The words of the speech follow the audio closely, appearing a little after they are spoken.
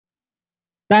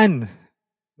Tan,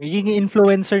 magiging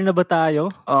influencer na ba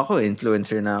tayo? Ako,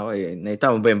 influencer na ako eh.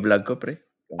 Nakita mo ba yung vlog ko, pre?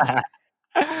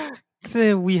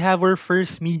 Kasi we have our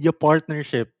first media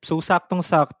partnership. So,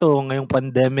 saktong-sakto, ngayong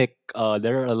pandemic,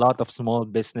 there are a lot of small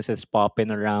businesses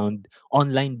popping around,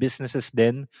 online businesses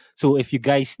din. So, if you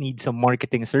guys need some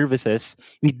marketing services,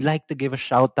 we'd like to give a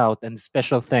shout out and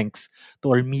special thanks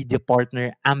to our media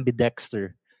partner,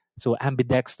 Ambidexter. So,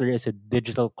 Ambidexter is a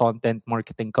digital content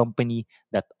marketing company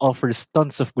that offers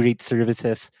tons of great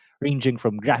services ranging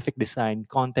from graphic design,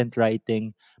 content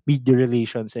writing, media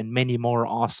relations, and many more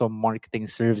awesome marketing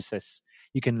services.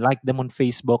 You can like them on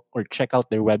Facebook or check out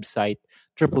their website,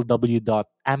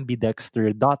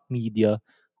 www.ambidexter.media.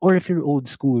 Or if you're old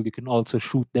school, you can also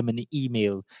shoot them an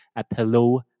email at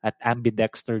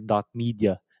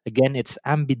hello@ambidexter.media. Again, it's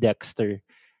Ambidexter,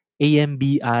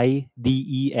 Ambidextr.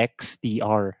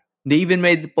 They even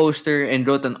made the poster and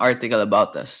wrote an article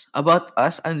about us. About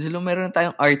us? Angelo, meron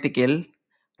tayong article.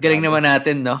 Galing naman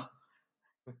natin, no?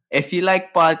 If you like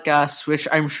podcasts, which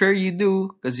I'm sure you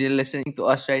do because you're listening to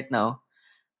us right now,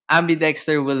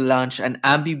 Ambidexter will launch an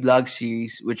Ambi blog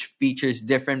series which features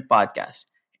different podcasts.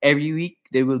 Every week,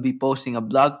 they will be posting a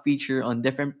blog feature on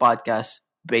different podcasts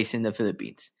based in the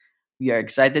Philippines. We are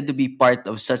excited to be part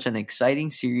of such an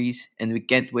exciting series, and we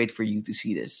can't wait for you to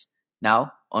see this.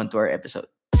 Now, on to our episode.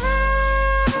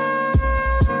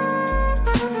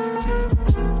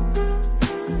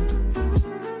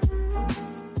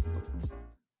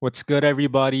 What's good,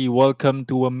 everybody? Welcome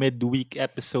to a midweek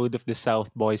episode of the South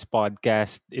Boys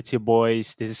podcast. It's your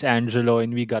boys. This is Angelo,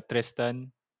 and we got Tristan.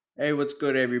 Hey, what's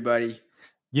good, everybody?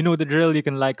 You know the drill. You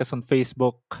can like us on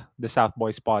Facebook, the South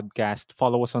Boys Podcast.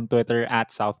 Follow us on Twitter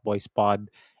at South Boys Pod,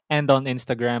 and on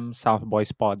Instagram, South Boys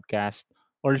Podcast.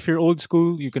 Or if you're old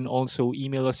school, you can also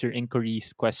email us your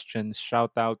inquiries, questions,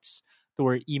 shoutouts to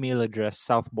our email address,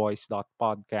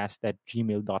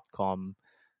 southboys.podcast@gmail.com.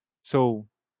 So,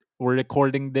 we're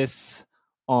recording this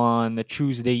on a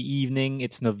Tuesday evening.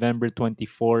 It's November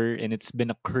 24, and it's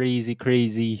been a crazy,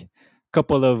 crazy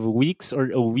couple of weeks or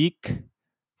a week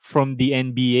from the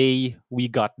NBA. We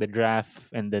got the draft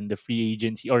and then the free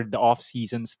agency or the off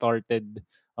season started.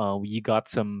 We got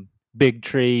some big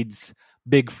trades,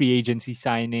 big free agency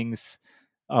signings.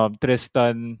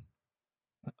 Tristan,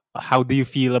 how do you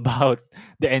feel about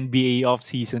the NBA off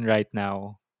season right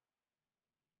now?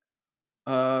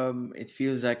 It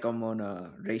feels like I'm on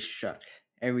a racetrack.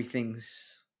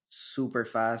 Everything's super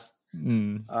fast.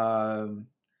 Mm.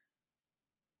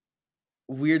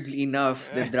 Weirdly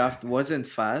enough, the draft wasn't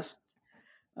fast.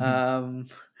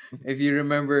 If you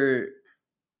remember,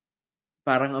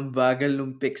 parang ang bagal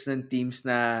nung picks ng teams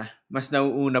na mas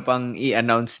nauuna pang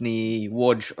i-announce ni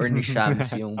Woj or ni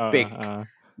Shams yung pick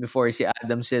before si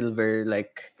Adam Silver,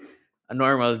 like a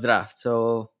normal draft.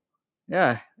 So,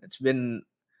 yeah, it's been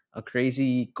a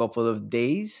crazy couple of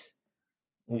days,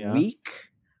 a week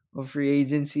of free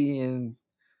agency, and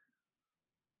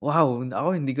wow,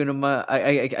 ako hindi ko na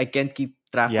I can't keep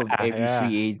track of every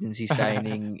free agency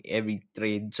signing, every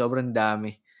trade. Sobrang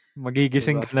dami.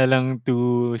 Magigising ka na lang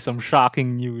to some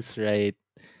shocking news, right?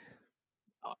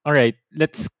 All right,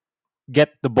 let's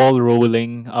get the ball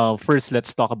rolling. First,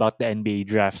 let's talk about the NBA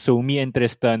draft. So, me and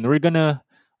Tristan, we're gonna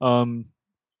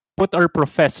put our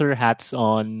professor hats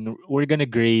on. We're gonna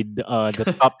grade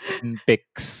the top 10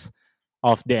 picks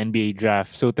of the NBA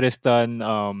draft. So, Tristan,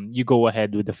 you go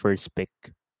ahead with the first pick.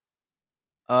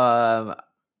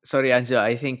 Sorry, Angelo.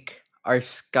 I think our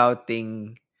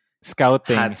scouting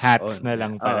hats na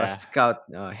lang pala.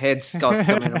 Head scout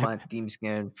kami ng mga teams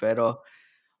ngayon. Pero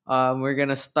we're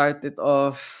gonna start it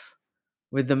off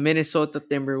with the Minnesota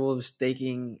Timberwolves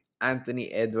taking Anthony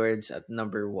Edwards at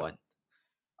number 1.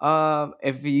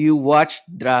 If you watched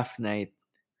Draft Night,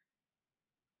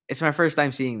 it's my first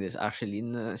time seeing this actually.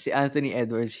 Si Anthony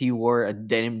Edwards, he wore a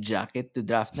denim jacket to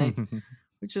Draft Night,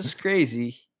 which is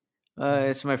crazy.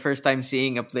 It's my first time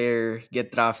seeing a player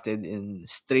get drafted in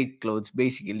street clothes,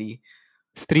 basically.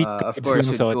 Street clothes of course,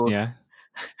 lang suot niya?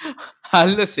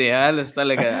 halos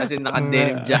talaga. As in,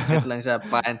 naka-denim jacket lang siya,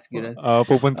 pants, gano'n.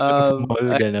 Pupunta sa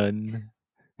mall, gano'n.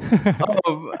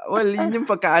 Well, yun yung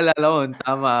pagkaalala ko,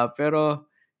 tama. Pero,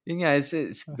 yun nga,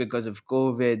 it's because of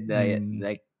COVID,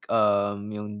 like,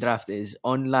 yung draft is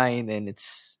online and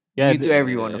it's new to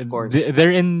everyone, of course.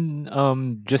 They're in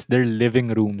just their living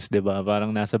rooms, diba?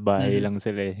 Parang nasa bahay lang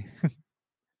sila eh.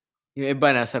 Yung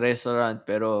iba nasa restaurant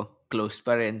pero closed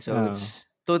pa rin. So it's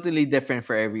totally different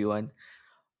for everyone.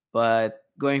 But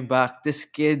going back, this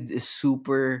kid is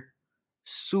super,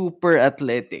 super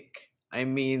athletic. I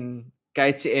mean,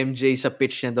 kahit si MJ sa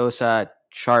pitch niya daw sa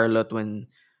Charlotte when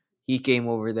he came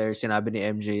over there, sinabi ni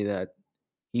MJ that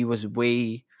he was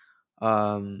way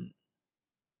Um,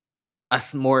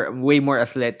 way more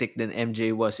athletic than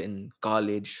MJ was in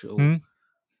college. So Hmm?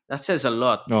 that says a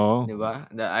lot, Oo. 'di ba?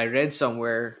 I read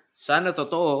somewhere, sana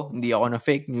totoo, hindi ako na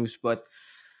fake news, but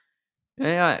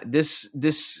yeah, this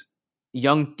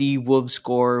young T Wolves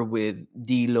score with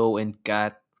D'Lo and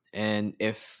Cat, and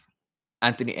if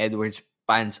Anthony Edwards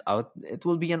pans out, it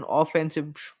will be an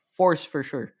offensive force for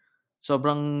sure.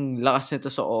 Sobrang lakas nito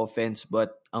sa offense,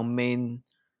 but ang main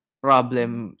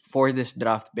problem for this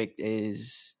draft pick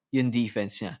is yung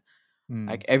defense niya. Hmm.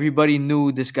 Like everybody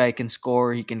knew this guy can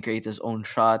score, he can create his own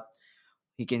shot,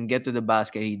 he can get to the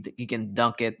basket, he can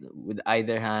dunk it with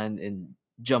either hand and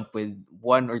jump with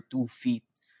 1 or 2 feet.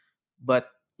 But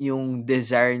yung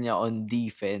desire niya on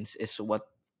defense is what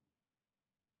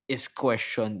is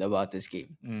questioned about this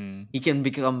game. Hmm. He can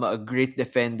become a great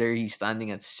defender. He's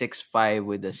standing at 6'5"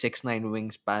 with a 6'9"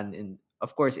 wingspan and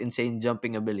of course insane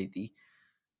jumping ability.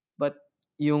 But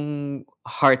yung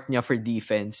heart niya for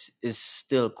defense is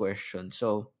still questioned.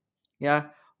 So yeah,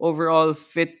 overall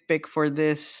fit pick for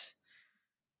this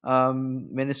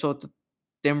Minnesota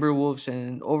Timberwolves,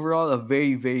 and overall a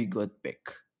very very good pick.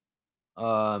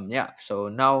 Yeah, so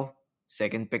now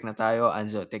second pick na tayo.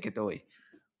 Anzo, take it away.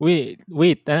 Wait,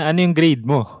 ano yung grade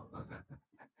mo?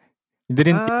 You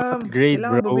didn't give out the grade,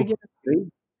 Kailangan ba bro. bigyan ng grade?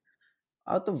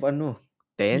 Out of ano?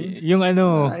 10? Yung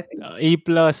ano, I think. A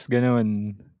plus,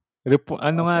 ganun.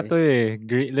 Ano nga to Okay.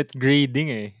 eh, let's grading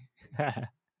eh.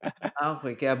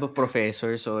 Okay. Kaya ba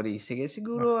professor? Sorry. Sige,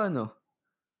 siguro ano?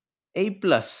 A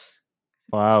plus.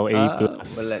 Wow, A Wala. plus.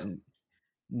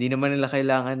 Hindi naman nila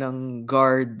kailangan ng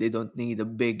guard. They don't need a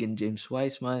big and James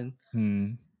Wiseman.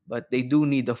 Hmm. But they do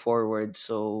need a forward.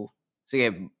 So,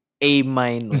 sige, A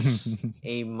minus.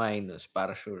 A minus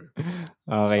para sure.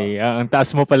 Okay, Oh. ang taas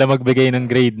mo pala magbigay ng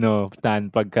grade, no, Tan,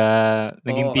 pagka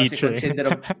naging Oo, kasi teacher.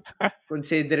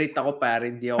 considerate ako pare.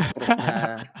 Hindi ako proof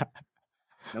na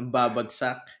nang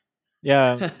babagsak.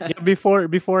 Yeah, before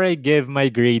I give my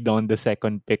grade on the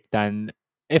second pick, Tan,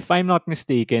 if I'm not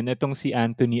mistaken, itong si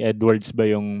Anthony Edwards ba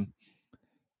yung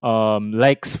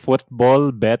likes football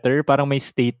better? Parang may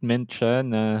statement siya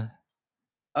na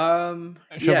siya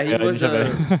Yeah, ba he yun? was Siya ba a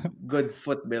yun? good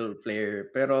football player,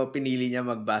 pero pinili niya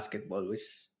mag-basketball, which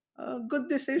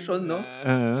good decision, no?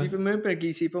 Uh, Isipin mo yun,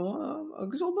 pinag-iisipan mo,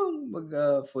 gusto ko bang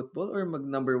mag-football or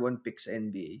mag-number one pick sa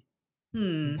NBA?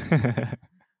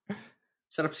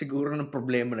 Sarap siguro ng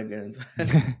problema na ganun.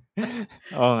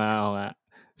 Oo nga, oo nga.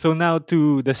 So now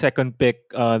to the second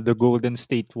pick, the Golden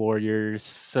State Warriors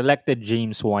selected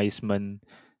James Wiseman.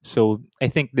 So I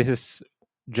think this is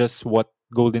just what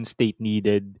Golden State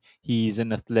needed. He's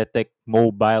an athletic,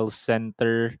 mobile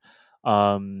center.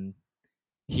 Um,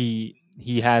 he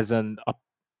has a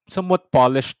somewhat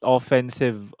polished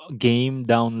offensive game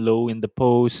down low in the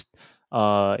post.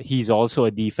 He's also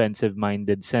a defensive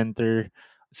minded center.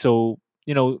 So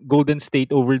Golden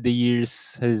State over the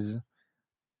years has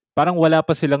parang wala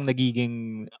pa silang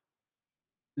nagiging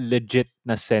legit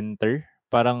na center.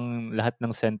 Parang lahat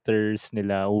ng centers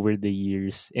nila over the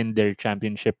years in their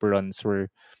championship runs were,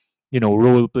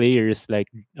 role players like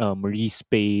Maurice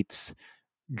Spates,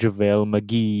 JaVale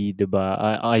McGee, diba?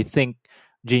 I think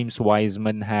James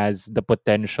Wiseman has the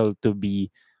potential to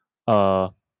be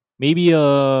uh maybe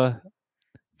a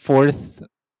fourth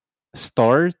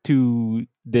star to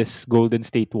this Golden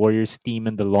State Warriors team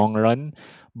in the long run.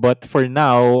 But for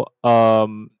now,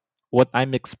 what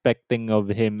I'm expecting of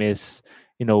him is,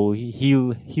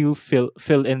 he'll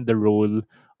fill in the role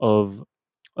of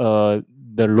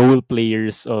the role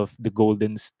players of the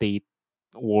Golden State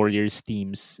Warriors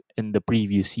teams in the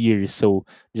previous years. So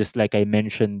just like I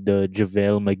mentioned, the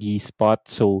JaVale McGee spot.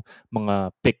 So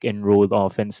mga pick and roll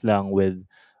offense lang with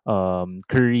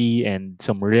Curry and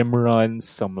some rim runs,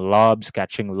 some lobs,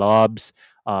 catching lobs.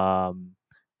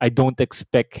 I don't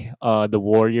expect the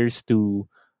Warriors to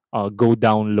go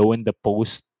down low in the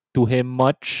post to him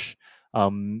much.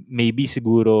 Maybe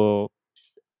siguro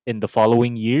in the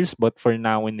following years, but for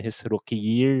now in his rookie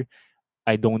year,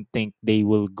 I don't think they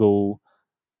will go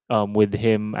with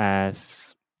him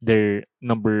as their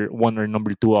number one or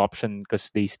number two option because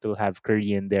they still have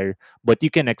Curry in there. But you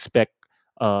can expect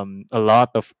a lot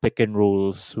of pick and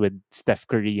rolls with Steph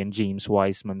Curry and James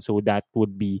Wiseman, so that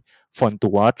would be fun to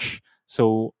watch.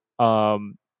 So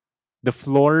the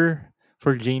floor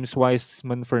for James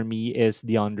Wiseman for me is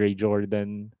DeAndre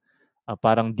Jordan.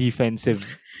 Parang defensive,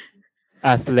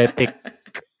 athletic,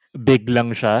 big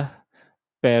lang siya.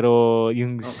 Pero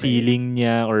yung Okay. ceiling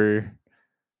niya or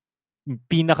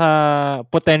pinaka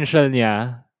potential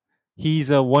niya, he's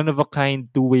a one of a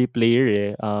kind two-way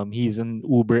player eh. He's an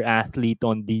uber athlete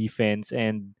on defense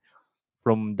and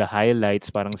from the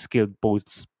highlights parang skilled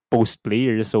post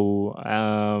player. So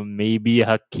maybe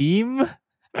Hakim.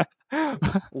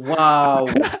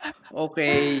 Wow.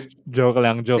 Okay. Joke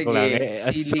lang. Sige,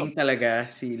 ceiling talaga,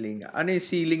 ceiling. Ano yung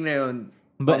ceiling na yun?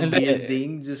 But Pang hindi,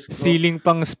 building, Diyos ko. ceiling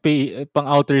pang space, pang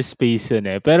outer space yun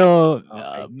eh. Pero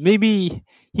Okay. maybe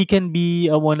he can be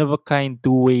a one of a kind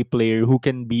two-way player who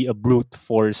can be a brute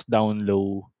force down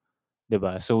low, 'di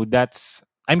ba? So that's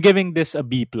I'm giving this a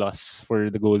B plus for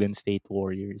the Golden State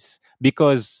Warriors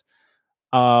because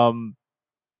um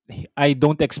I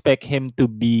don't expect him to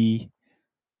be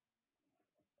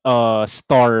a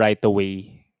star right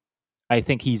away. I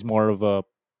think he's more of a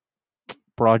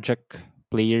project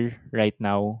player right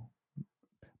now.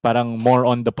 Parang more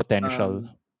on the potential.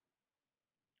 Um,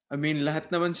 I mean, lahat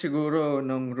naman siguro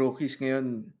ng rookies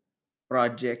ngayon,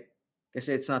 project.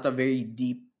 Kasi it's not a very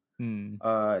deep Mm.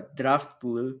 draft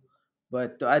pool.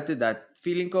 But to add to that,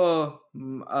 feeling ko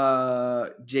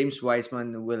James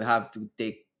Wiseman will have to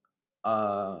take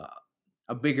uh,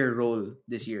 a bigger role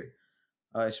this year,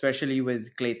 especially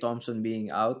with Klay Thompson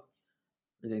being out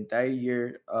for the entire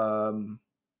year.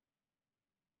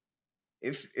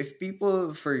 If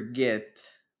people forget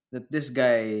that this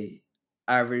guy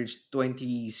averaged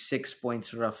 26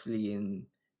 points roughly in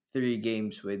 3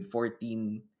 games with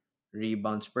 14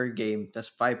 rebounds per game, that's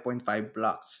 5.5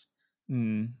 blocks.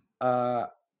 Mm. Uh,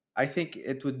 I think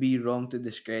it would be wrong to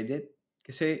discredit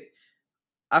because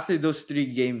after those 3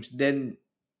 games, then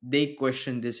they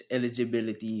questioned his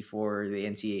eligibility for the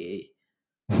NCAA.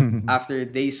 After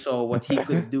they saw what he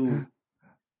could do,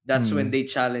 that's when Mm. they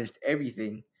challenged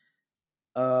everything.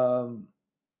 Um,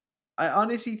 I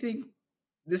honestly think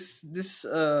this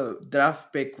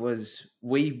draft pick was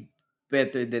way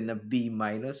better than a B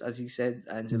minus, as you said,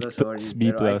 B Angelo. plus, Sorry,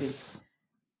 B pero I think plus.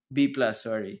 B plus.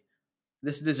 Sorry,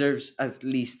 this deserves at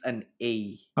least an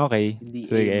A, Okay,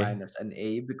 the A sige. minus, an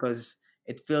A because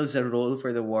it fills a role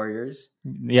for the Warriors,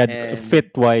 Yeah, and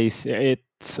fit wise,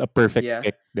 it's a perfect yeah,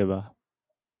 pick, 'di ba?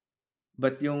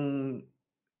 but yung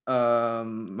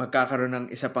magkakaroon ng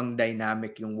isa pang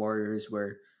dynamic yung Warriors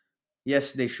where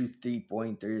yes, they shoot 3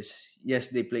 pointers, yes,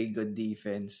 they play good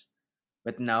defense,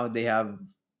 but now they have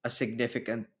a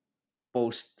significant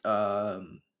post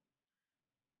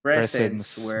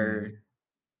presence Presence. where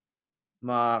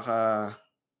makaka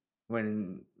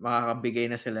makakabigay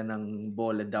na sila ng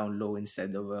bola down low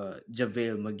instead of a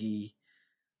JaVale McGee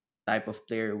type of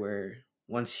player where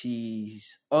once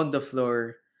he's on the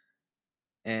floor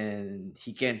and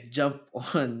he can't jump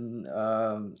on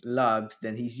lobs,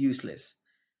 then he's useless.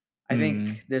 I think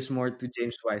Mm. there's more to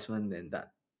James Wiseman than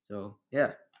that. So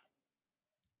yeah.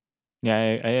 Yeah,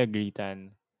 I agree,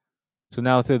 Tan. So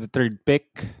now to the third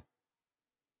pick.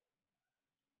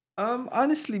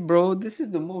 Honestly, bro, this is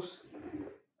the most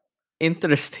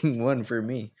interesting one for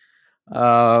me.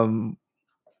 Um,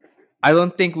 I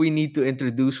don't think we need to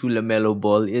introduce who Lamelo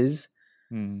Ball is.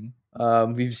 Mm.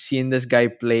 We've seen this guy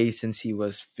play since he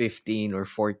was 15 or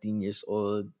 14 years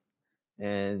old,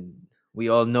 and we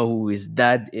all know who his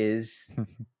dad is.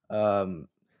 Um,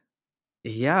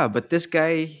 yeah, but this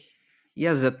guy, he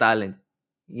has the talent.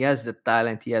 He has the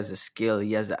talent. He has the skill.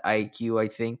 He has the IQ. I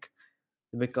think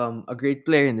to become a great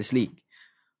player in this league.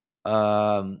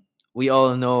 Um, we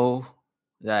all know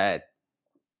that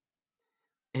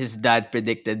his dad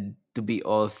predicted to be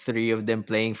all three of them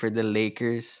playing for the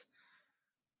Lakers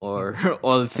or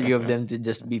all three of them to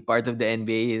just be part of the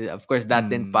NBA. Of course, that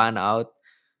didn't Mm. pan out,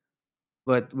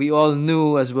 but we all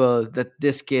knew as well that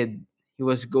this kid he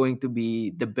was going to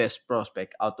be the best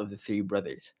prospect out of the three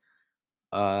brothers.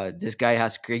 This guy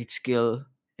has great skill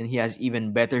and he has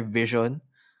even better vision.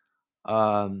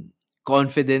 Um,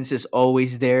 Confidence is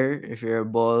always there. If you're a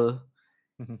ball,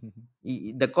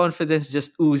 the confidence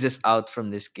just oozes out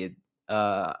from this kid.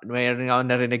 Mayroon nga ako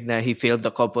narinig na he failed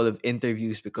a couple of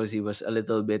interviews because he was a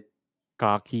little bit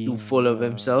Cocky. too full of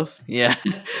himself. Yeah.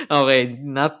 Okay.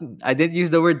 Not I didn't use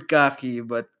the word cocky,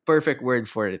 but perfect word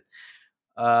for it.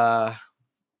 Uh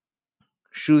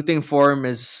Shooting form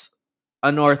is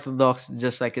unorthodox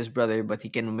just like his brother, but he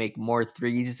can make more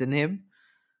threes than him.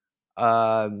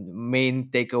 Main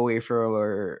takeaway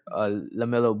for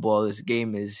Lamelo Ball's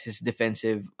game is his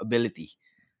defensive ability.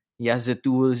 He has the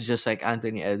tools just like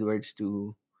Anthony Edwards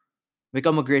to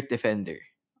become a great defender.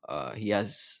 He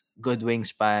has good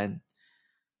wingspan,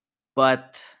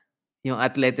 but yung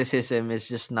athleticism is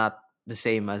just not the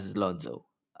same as Lonzo.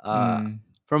 Uh, Mm.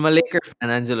 from a Laker fan,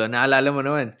 Angelo, naalala mo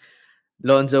naman,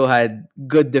 Lonzo had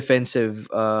good defensive,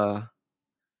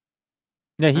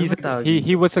 Yeah, ano ba tawag he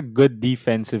dito? was a good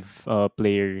defensive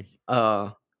player.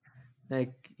 Uh,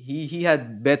 like, he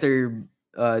had better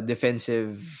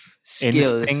defensive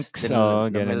skills Instincts, than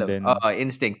ganun Lamelo. din.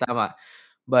 Instinct, tama.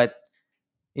 But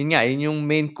yun yung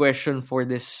main question for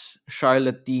this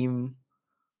Charlotte team.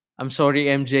 I'm sorry,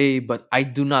 MJ, but I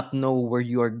do not know where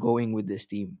you are going with this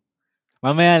team.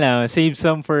 Mamaya na, save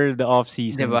some for the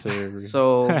off-season, 'Di ba? sir.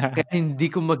 So, kaya hindi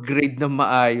ko mag-grade na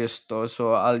maayos 'to.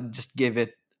 So, I'll just give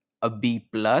it a B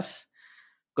plus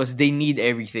because they need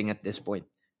everything at this point.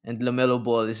 And LaMelo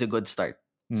Ball is a good start.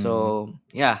 Hmm. So,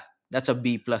 yeah, that's a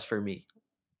B plus for me.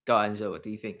 Go, Anzo, what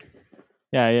do you think?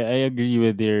 Yeah, I agree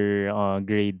with your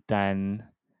grade 10.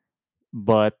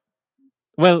 But,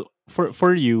 well,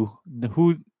 for you,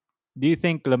 who do you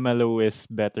think Lamelo is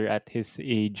better at his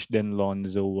age than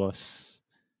Lonzo was?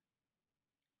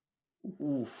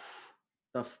 Oof.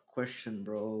 Tough question,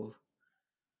 bro.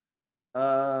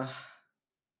 Uh,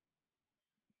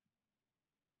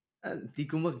 Di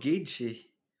ko mag-gauge eh.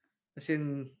 As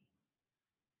in,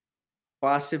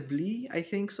 possibly, I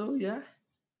think so, yeah.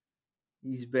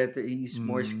 He's better, he's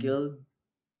more Mm, skilled.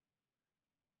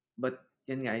 But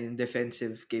yun nga, yung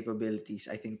defensive capabilities,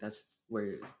 I think that's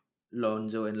where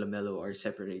Lonzo and LaMelo are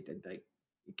separated. Like,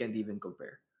 you can't even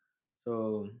compare.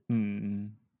 So, mm.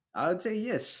 I would say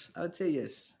yes. I would say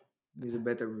yes. He's a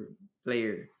better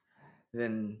player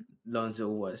than Lonzo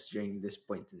was during this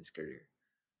point in his career.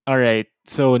 All right.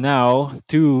 So now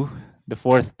to the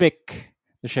fourth pick,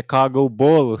 the Chicago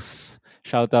Bulls.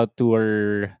 Shout out to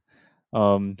our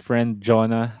friend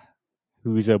Jonah,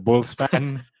 who's a Bulls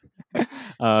fan.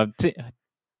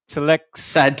 Selects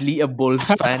Sadly, a Bulls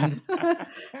fan.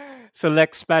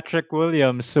 selects Patrick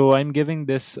Williams. So I'm giving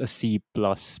this a C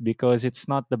plus because it's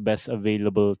not the best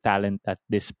available talent at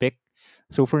this pick.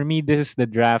 So for me, this is the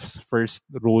draft's first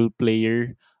role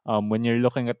player. When you're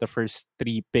looking at the first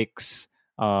three picks,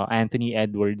 Anthony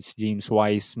Edwards, James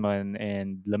Wiseman,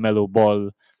 and Lamelo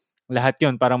Ball, lahat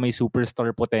yon parang may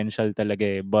superstar potential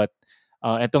talaga eh. But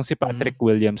etong si Mm-hmm. Patrick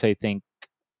Williams, I think,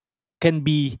 can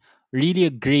be really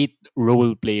a great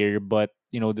role player, but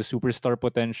the superstar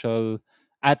potential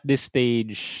at this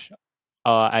stage,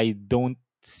 I don't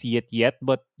see it yet.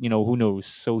 But who knows?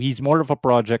 So he's more of a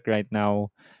project right now.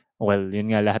 Well, yun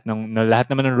nga lahat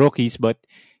naman ng rookies, but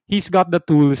he's got the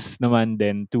tools naman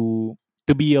then to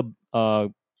be a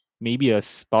maybe a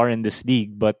star in this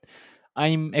league. But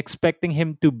I'm expecting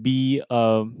him to be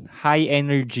a high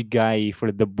energy guy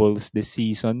for the Bulls this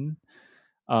season.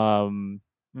 Um,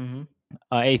 Mm-hmm.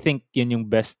 I think yun yung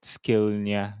best skill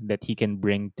niya that he can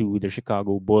bring to the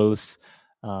Chicago Bulls.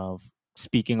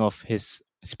 Speaking of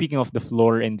the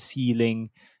floor and ceiling,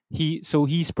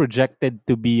 he's projected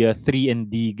to be a 3 and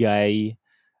D guy.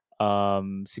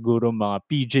 Siguro mga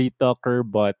PJ Tucker,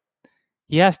 but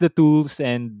he has the tools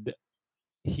and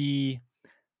he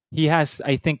he has,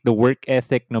 I think, the work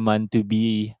ethic naman to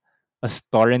be a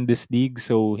star in this league.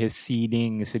 So his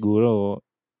ceiling siguro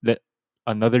that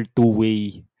another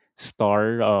two-way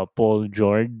star, Paul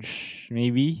George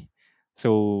maybe.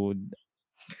 So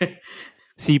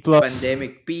C plus.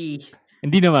 Pandemic P.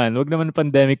 Hindi naman, wag naman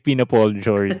pandemic P na Paul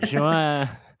George. Yung mga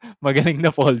magaling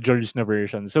na Paul George na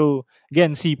version. So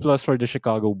again, C plus for the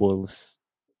Chicago Bulls.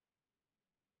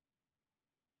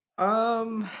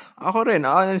 Um, Ako rin,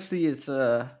 honestly, it's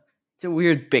a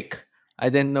weird pick. I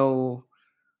didn't know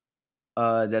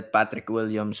that Patrick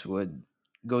Williams would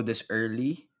go this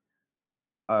early.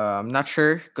 I'm not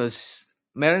sure because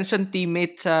meron siyang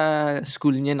teammate sa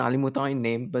school niya, nakalimutan ko yung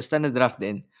name, basta na-draft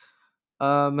din.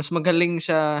 Mas magaling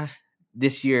siya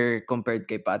this year compared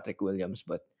kay Patrick Williams,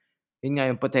 but yun nga,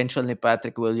 yung potential ni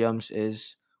Patrick Williams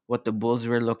is what the Bulls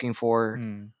were looking for.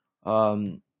 Mm.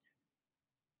 Um,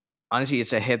 Honestly,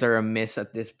 it's a hit or a miss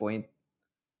at this point.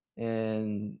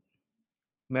 And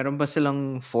meron ba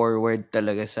silang forward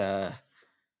talaga sa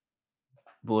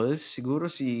Bulls? Siguro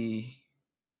what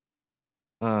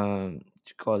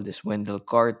you call this, Wendell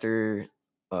Carter,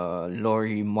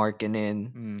 Laurie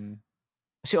Markkinen. Mm.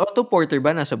 Si Otto Porter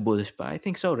ba nasa Bulls pa? I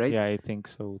think so, right? Yeah, I think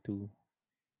so too.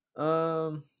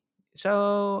 Um,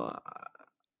 so,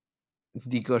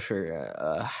 hindi ko sure.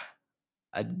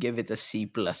 I'd give it a C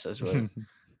plus as well.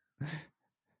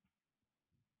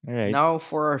 All right. Now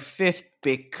for our fifth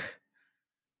pick,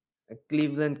 the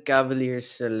Cleveland Cavaliers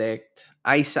select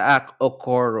Isaac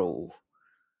Okoro.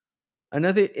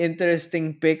 Another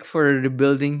interesting pick for a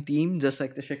rebuilding team, just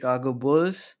like the Chicago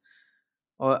Bulls.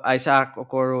 Isaac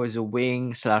Okoro is a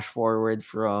wing slash forward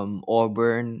from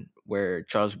Auburn, where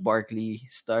Charles Barkley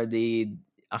studied.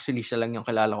 Actually, siya lang yung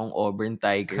kilala kong Auburn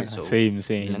Tiger. So, Same,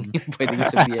 yun lang same. yung pwede ko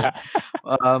sabihin.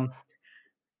 Um,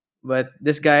 but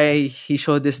this guy, he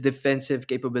showed his defensive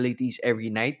capabilities every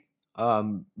night.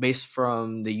 Based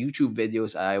from the YouTube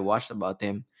videos I watched about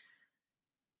him,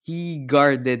 he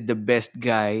guarded the best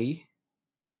guy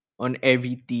on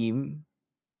every team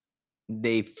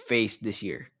they faced this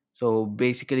year. So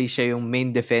basically, siya yung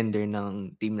main defender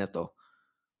ng team na to.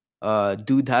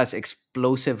 Dude has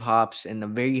explosive hops and a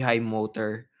very high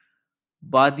motor.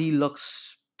 Body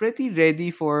looks pretty ready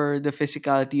for the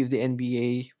physicality of the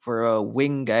NBA. For a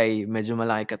wing guy, medyo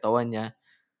malaki katawan niya.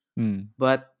 Mm.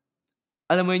 But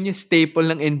alam mo yun, yung staple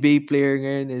ng NBA player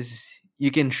ngayon is you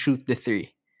can shoot the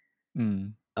three.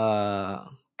 Mm.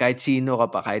 Kahit sino ka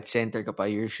pa, kahit center ka pa,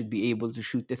 you should be able to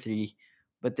shoot the three.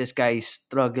 But this guy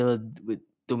struggled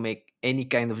to make any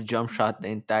kind of jump shot the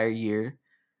entire year.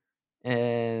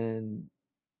 And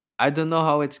I don't know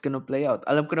how it's gonna play out.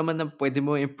 Alam ko naman na pwede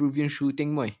mo improve yung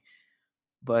shooting mo eh.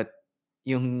 But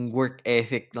yung work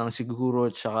ethic lang siguro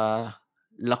tsaka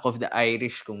luck of the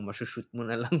Irish kung masushoot mo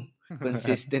na lang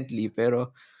consistently.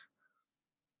 Pero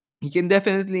he can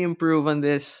definitely improve on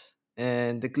this.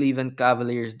 And the Cleveland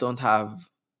Cavaliers don't have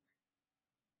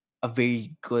a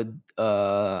very good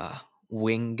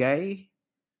wing guy.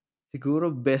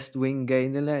 Siguro best wing guy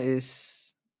nila is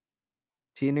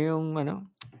sino yung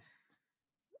ano?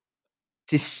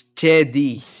 Si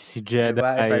Chedi. Si Diba? If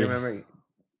I Jedi. remember.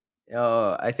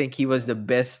 I think he was the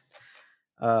best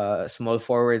small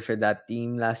forward for that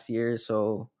team last year.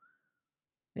 So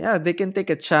yeah, they can take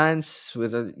a chance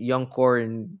with a young core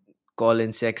in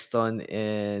Colin Sexton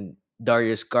and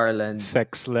Darius Garland. He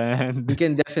Sexland.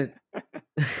 can definitely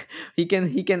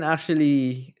he can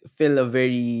actually fill a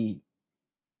very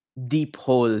deep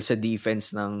hole sa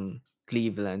defense ng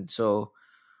Cleveland. So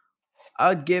I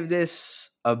would give this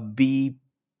a B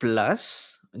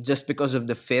plus just because of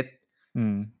the fit.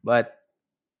 Mm. But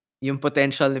yung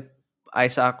potential ni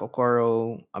Isaac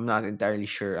Okoro, I'm not entirely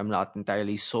sure. I'm not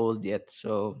entirely sold yet.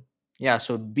 So yeah,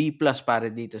 so B plus para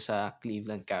dito sa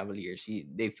Cleveland Cavaliers.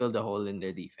 They filled a hole in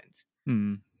their defense.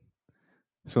 Mm.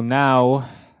 So now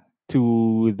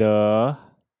to the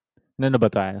ano na ba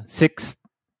tayo? Sixth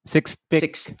pick.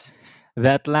 Sixth.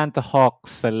 The Atlanta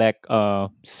Hawks select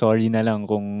sorry na lang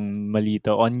kung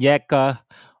malito. Onyeka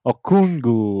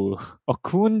Okungu.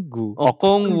 Okungu.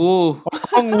 Okongwu.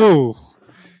 Okongwu.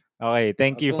 Okay,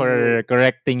 thank you Okongwu. for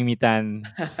correcting me, Tan.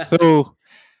 So,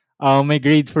 my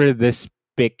grade for this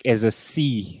pick is a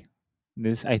C.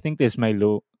 I think this is my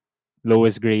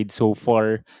lowest grade so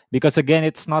far because again,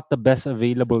 it's not the best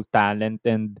available talent,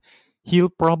 and he'll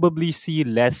probably see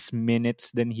less minutes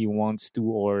than he wants to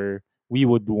or we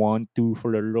would want to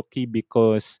for a rookie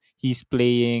because he's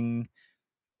playing,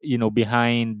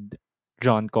 behind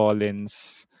John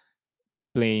Collins,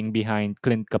 playing behind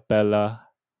Clint Capella.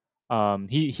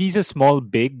 He's a small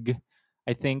big.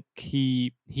 I think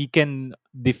he can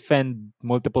defend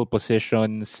multiple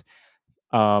positions.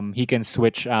 He can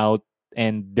switch out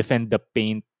and defend the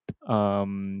paint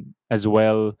as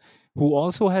well. Who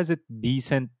also has a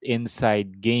decent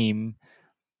inside game.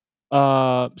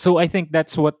 So I think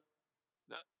that's what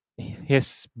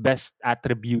his best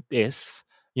attribute is.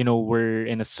 We're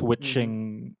in a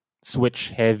Mhm. switch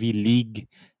heavy league,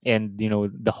 and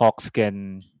the Hawks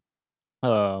can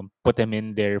put him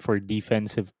in there for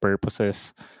defensive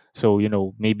purposes. So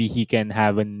maybe he can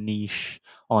have a niche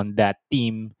on that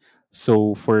team.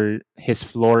 So for his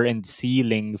floor and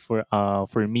ceiling,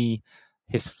 for me,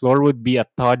 his floor would be a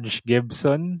Taj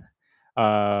Gibson,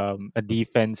 a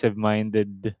defensive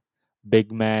minded big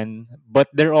man. But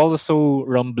they're also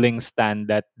rumbling stand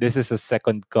that this is a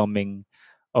second coming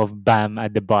of Bam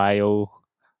Adebayo.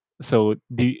 So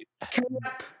do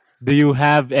you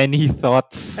have any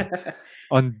thoughts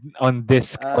on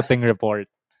this uh, scouting report?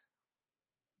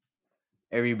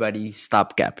 Everybody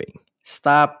stop capping.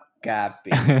 Stop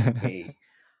capping. Okay.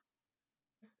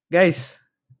 Guys,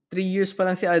 3 years pa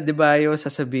lang si Adebayo,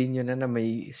 sasabihin nyo na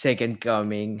may second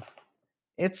coming.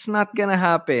 It's not gonna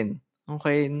happen.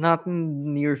 Okay? Not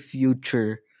in near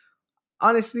future.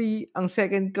 Honestly, ang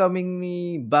second coming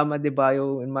ni Bam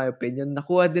Adebayo, in my opinion,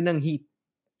 nakuha din ng Heat.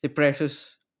 Si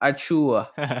Precious Achua.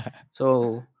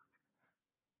 So,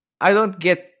 I don't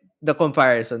get the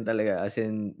comparison talaga. As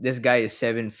in, this guy is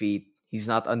 7 feet. He's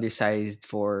not undersized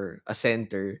for a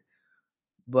center.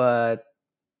 But,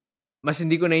 mas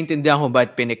hindi ko naintindihan kung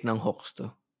bakit pinik ng Hawks to.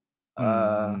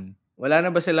 Mm. Wala na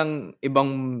ba silang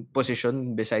ibang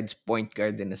position besides point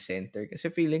guard and a center? Kasi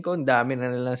feeling ko ang dami na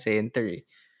nilang center eh.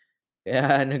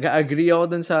 Kaya nag-agree ako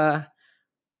dun sa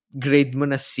grade mo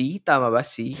na C. Tama ba?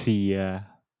 C? See,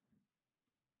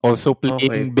 also Okay.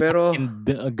 playing Pero,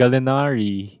 behind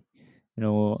Gallinari.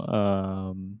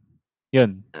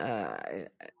 Yun. uh,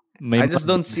 May I mga just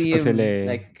don't bigs see pa sila him eh.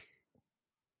 like,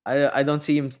 I don't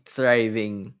see him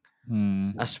thriving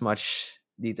Mm. as much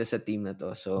dito sa team na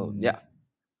to. So, Mm. yeah.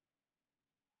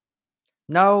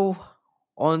 Now,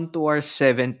 on to our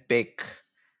seventh pick.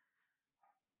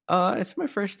 It's my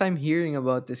first time hearing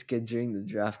about this kid during the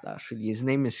draft. Actually, his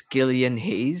name is Killian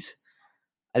Hayes,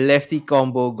 a lefty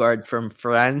combo guard from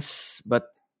France, but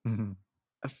Mhm.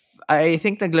 I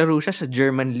think naglaro siya sa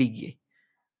German league.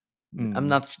 I'm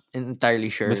Mm. not entirely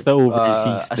sure. Basta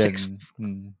overseas A six, then.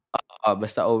 Mm.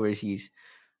 basta overseas.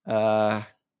 Uh,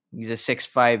 he's a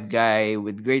 6'5" guy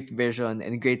with great vision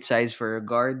and great size for a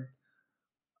guard.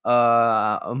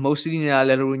 Mostly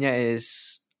nilalaro niya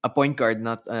is a point guard,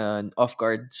 not an off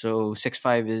guard. So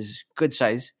 6'5" is good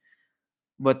size.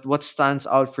 But what stands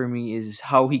out for me is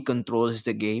how he controls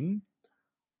the game.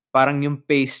 Parang yung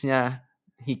pace niya,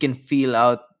 he can feel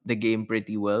out the game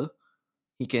pretty well.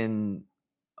 He can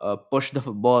push the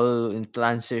ball in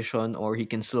transition, or he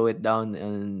can slow it down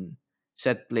and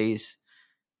set plays.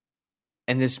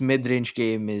 And his mid-range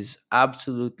game is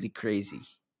absolutely crazy.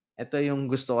 Ito yung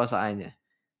gusto ko sa kanya.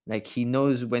 Like, he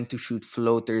knows when to shoot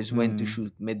floaters, when to Mm.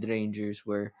 shoot mid-rangers,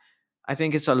 where I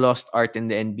think it's a lost art in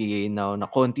the NBA now na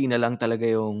konti na lang talaga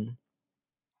yung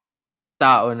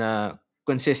tao na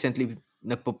consistently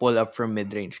nagpo-pull up from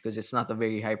mid-range because it's not a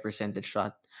very high percentage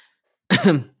shot.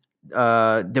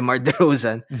 DeMar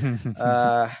DeRozan.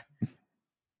 Uh,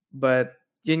 but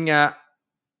yun nga,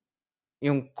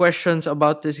 yung questions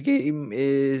about this game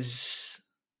is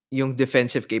yung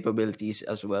defensive capabilities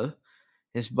as well.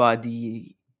 His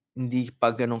body hindi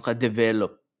pa ganun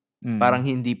ka-develop. Parang Mm.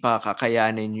 hindi pa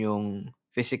kakayanin yung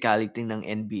physicality ng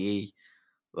NBA.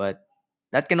 But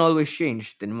that can always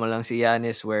change. Tignan mo lang si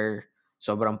Giannis where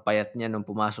sobrang payat niya nung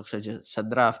pumasok sa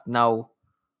draft. Now,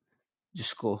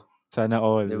 Diyos ko, Sana 'di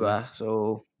all. ba? So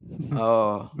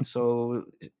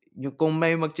yung kung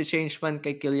may mag-change man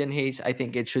kay Killian Hayes, I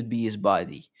think it should be his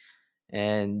body.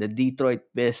 And the Detroit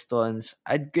Pistons,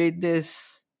 I'd grade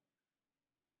this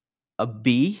a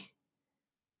B.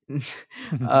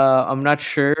 I'm not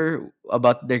sure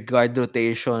about their guard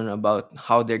rotation, about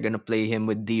how they're gonna play him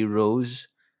with D Rose.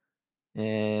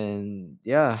 And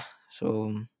yeah,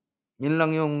 so yun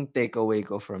lang yung takeaway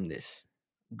ko from this.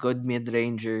 Good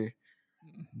mid-ranger,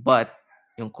 but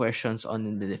yung questions on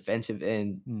the defensive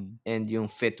end Mm. and yung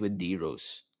fit with D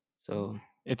Rose. So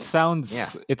It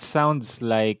yeah. sounds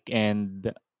like, and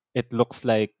it looks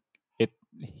like it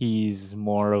he's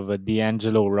more of a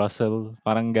D'Angelo Russell.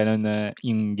 Parang ganun na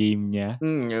yung game niya.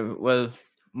 Yeah, well,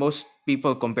 most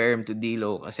people compare him to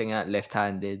D'Lo kasi nga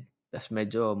left-handed. Tas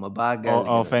medyo mabagal, ganun.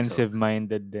 So, Offensive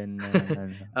minded din na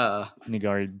ano, uh, ni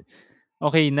guard.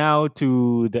 Okay, now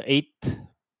to the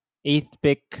eighth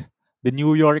pick, the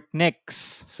New York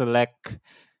Knicks select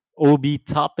Obi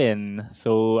Toppin.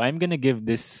 So I'm gonna give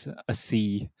this a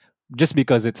C, just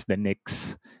because it's the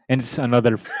Knicks and it's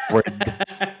another forward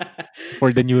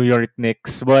for the New York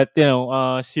Knicks. But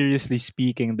seriously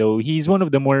speaking, though, he's one of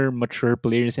the more mature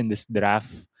players in this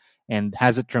draft and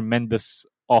has a tremendous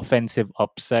offensive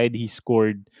upside. He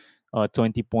scored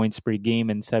 20 points per game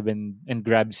and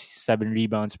grabs 7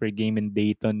 rebounds per game in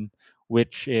Dayton,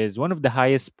 which is one of the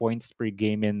highest points per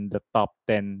game in the top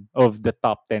 10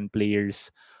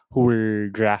 players who were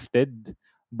drafted.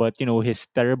 But his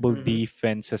terrible mhm.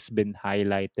 defense has been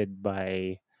highlighted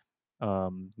by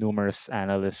numerous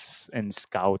analysts and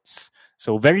scouts.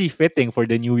 So very fitting for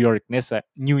the New York Knicks,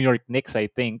 I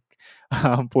think.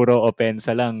 Puro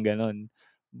opensa lang ganon.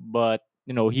 But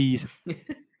he's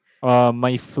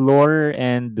my floor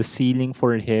and the ceiling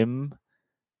for him.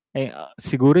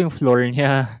 Siguro yung floor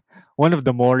niya, one of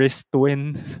the Morris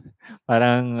twins.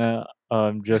 Parang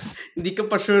just Hindi ka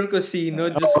pa sure kung sino,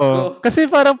 Diyos ko. kasi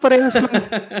parang parehas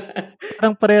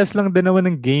lang din naman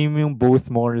ng game yung both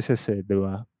Morrises, eh, 'di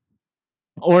ba?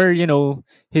 Or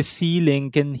his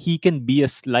ceiling can be a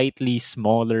slightly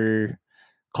smaller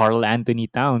Carl Anthony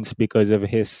Towns because of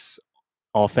his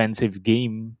offensive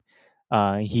game.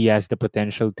 He has the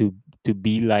potential to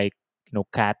be like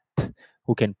Cat,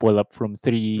 who can pull up from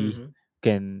three,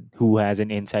 Mhm. who has an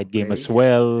inside game as Okay.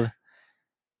 well.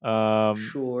 Um,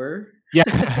 Sure. yeah.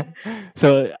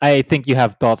 So I think you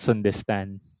have thoughts on this,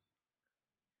 Stan.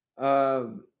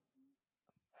 um,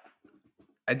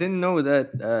 I didn't know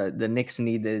that the Knicks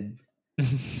needed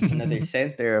another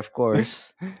center, of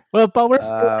course. Well, power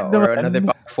forward Or another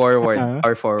naman. power forward. Ah.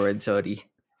 Power forward, sorry.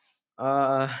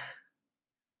 Uh,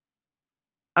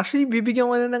 Actually,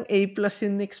 bibigyan ko na ng A+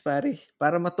 yung Knicks, pare.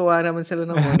 Para matuwa naman sila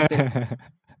ng konti.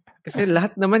 Kasi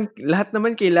lahat naman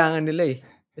kailangan nila eh.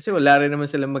 Kasi wala rin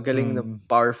naman silang magaling na Mm.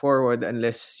 power forward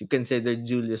unless you consider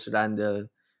Julius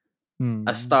Randle a Mm.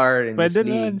 star in this Puwede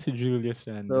naman league. si Julius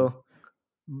Randle. So,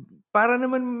 para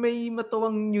naman may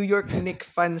matuwang New York Knicks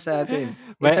fan sa atin.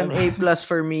 It's By an A+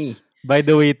 for me. by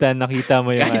the way, Tan, nakita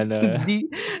mo yung Kahit ano,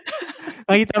 hindi,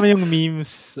 nakita mo yung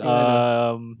memes, yung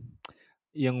ano.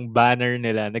 yung banner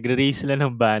nila, nagre-raise sila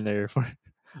ng banner for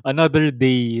another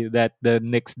day that the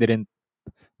Knicks didn't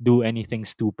do anything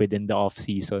stupid in the off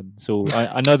season. So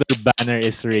another banner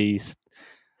is raised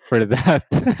for that.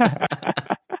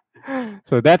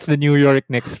 So that's the New York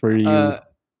Knicks for you. uh,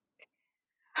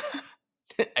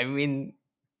 I mean,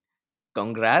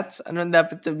 congrats. Anong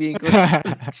dapat sabihin ko?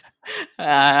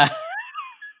 Ah,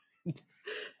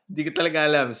 Di ko talaga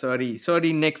alam. Sorry.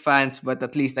 Sorry, Nick fans, but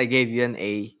at least I gave you an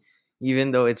A.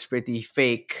 Even though it's pretty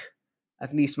fake,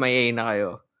 at least may A na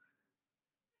kayo.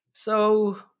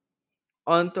 So,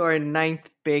 on to our ninth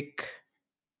pick.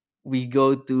 We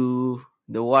go to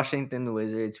the Washington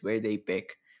Wizards where they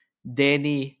pick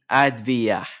Denny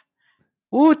Advia.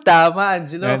 Tama,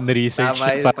 Angelo. Na-research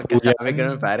Tama niya pa yung po pagkasabi yan ko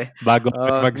nun, pare. bago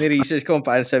kami mag-start. Ni-research ko kung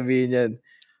paano sabihin yan.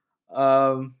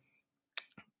 Um,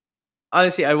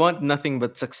 Honestly, I want nothing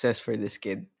but success for this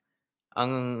kid.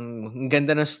 Ang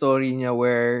ganda ng story niya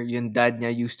where yung dad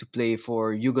niya used to play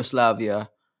for Yugoslavia,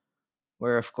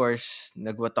 where of course,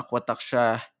 nagwatak-watak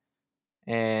siya,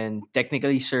 and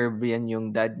technically Serbian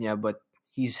yung dad niya, but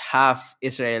he's half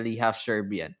Israeli, half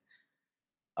Serbian.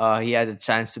 He had a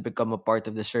chance to become a part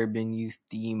of the Serbian youth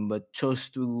team but chose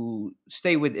to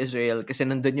stay with Israel kasi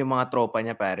nandun yung mga tropa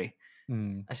niya, pare.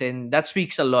 Mm. As in, that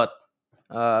speaks a lot.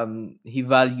 He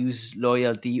values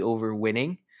loyalty over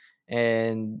winning,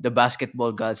 and the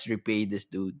basketball gods repay this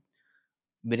dude.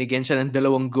 Binigyan siya ng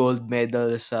 2 gold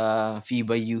medal sa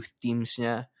FIBA youth teams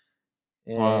niya,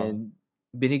 Wow. and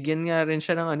binigyan nga rin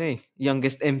siya ng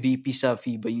youngest MVP sa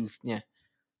FIBA youth niya.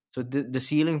 So the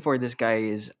ceiling for this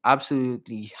guy is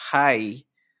absolutely high,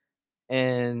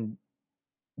 and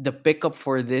the pickup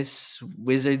for this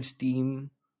Wizards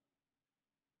team,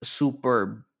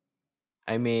 superb.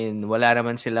 I mean, wala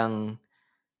naman silang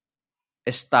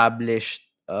established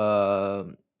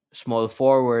small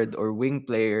forward or wing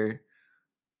player.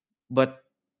 But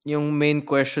yung main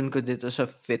question ko dito sa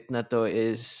fit na to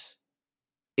is,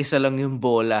 isa lang yung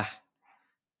bola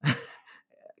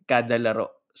kada laro.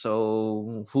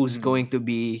 So, who's Mm. going to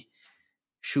be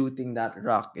shooting that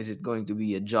rock? Is it going to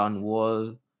be a John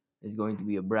Wall? Is it going to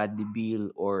be a Bradley Beal?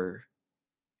 Or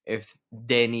if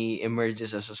Denny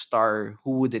emerges as a star,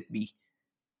 who would it be?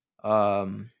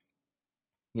 Um,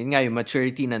 Yun nga, yung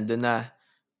maturity nandun na,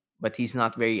 but he's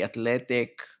not very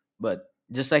athletic. But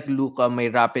just like Luka, may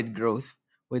rapid growth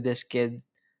with this kid.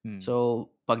 Mm.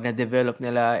 So, pag na-develop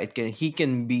nila, he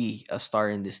can be a star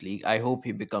in this league. I hope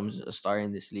he becomes a star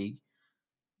in this league.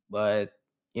 But,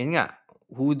 yun nga,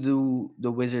 who do the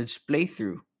Wizards play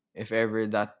through if ever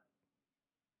that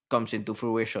comes into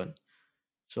fruition?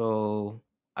 So,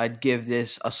 I'd give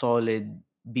this a solid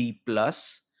B+.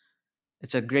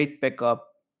 It's a great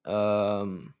pickup,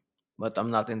 but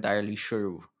I'm not entirely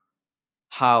sure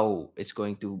how it's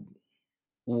going to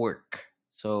work.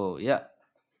 So, yeah.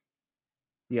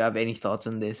 Do you have any thoughts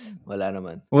on this? Wala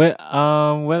naman. Well,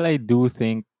 I do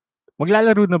think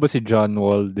maglalaro na ba si John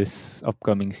Wall this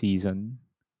upcoming season?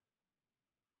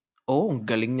 Ang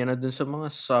galing niya na dun sa mga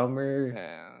summer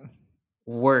Uh,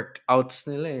 workouts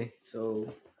nila eh. So,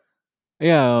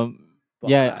 yeah,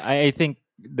 yeah, baka. I think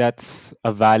that's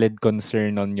a valid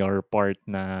concern on your part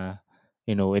na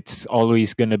it's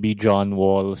always gonna be John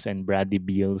Wall's and Bradley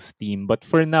Beal's team. But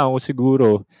for now,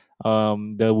 siguro,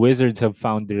 the Wizards have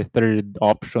found their third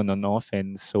option on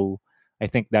offense. So I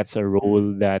think that's a Mhm. role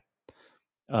that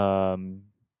um,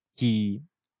 he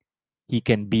he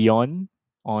can be on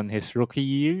his rookie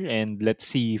year, and let's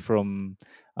see from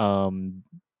um,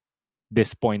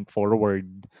 this point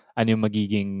forward ano yung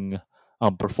magiging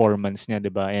performance niya,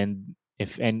 'di ba? And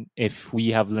if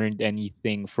we have learned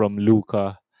anything from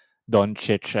Luka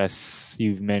Doncic, as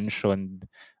you've mentioned,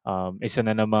 isa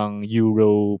na namang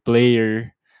Euro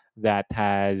player that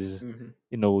has Mhm.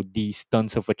 these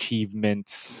tons of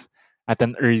achievements at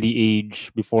an early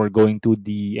age before going to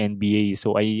the NBA.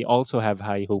 So I also have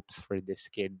high hopes for this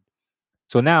kid.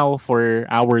 So now for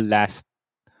our last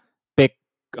pick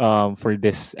for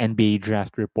this NBA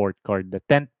draft report card, the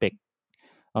 10th pick.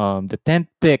 The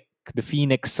 10th pick, the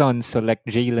Phoenix Suns select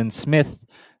Jalen Smith.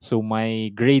 So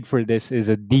my grade for this is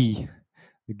a D.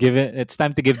 It's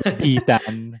time to give the D,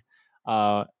 Tan.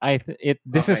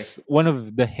 This Okay. is one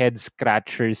of the head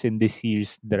scratchers in this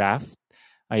year's draft.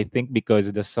 I think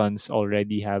because the Suns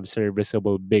already have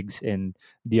serviceable bigs in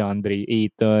DeAndre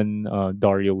Ayton,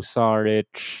 Dario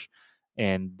Saric,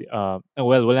 and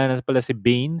well, wala na pala si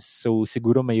Baines, so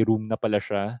siguro may room na pala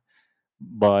siya.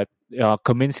 But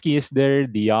Kaminsky is there,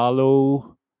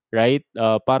 Diallo, right?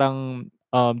 Parang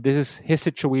this is his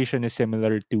situation is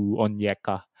similar to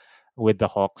Onyeka with the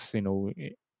Hawks.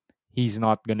 He's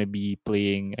not gonna be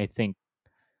playing, I think,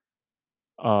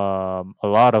 a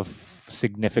lot of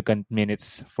significant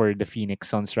minutes for the Phoenix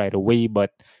Suns right away.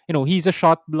 But he's a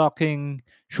shot blocking,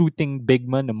 shooting big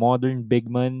man, a modern big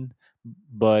man.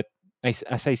 But as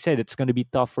I said, it's going to be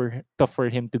tough for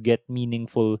him to get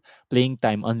meaningful playing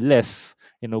time unless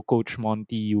Coach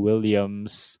Monty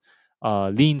Williams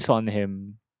leans on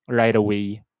him right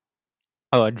away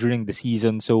during the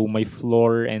season. So my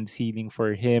floor and ceiling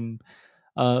for him,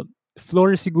 uh,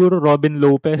 floor siguro Robin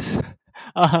Lopez.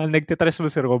 Nagtitrust mo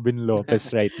si Robin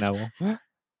Lopez right now?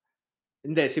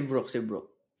 Hindi, si Brook, si Brook.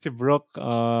 Si Brook,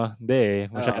 hindi eh.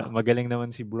 Oo. Magaling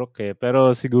naman si Brook eh.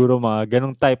 Pero siguro mga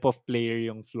ganong type of player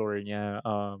yung floor niya.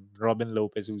 Robin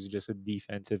Lopez, who's just a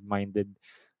defensive-minded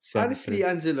Honestly, center.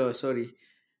 Angelo, sorry.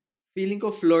 Feeling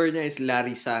ko floor niya is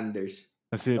Larry Sanders.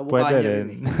 Kasi Kamukha pwede niya rin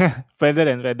rin. eh. Pwede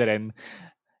rin, pwede rin.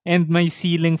 And my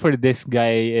ceiling for this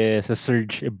guy is a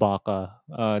Serge Ibaka.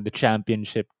 The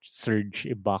championship Serge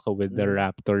Ibaka with the Mm,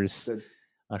 Raptors.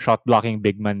 good. Shot blocking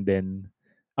big man din.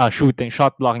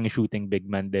 Shot blocking and shooting big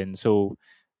man din. So,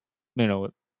 you know,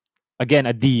 again,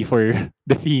 a D for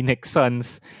the Phoenix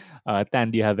Suns. Tan,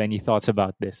 do you have any thoughts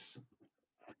about this?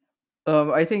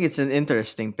 I think it's an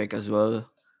interesting pick as well.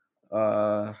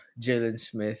 Jalen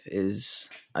Smith is,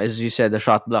 as you said, a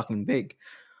shot blocking big.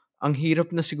 Ang hirap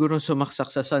na siguro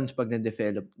sumaksak sa Suns pag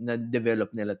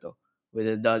na-develop nila to.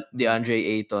 With the Mm. DeAndre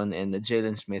Ayton and the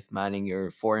Jalen Smith manning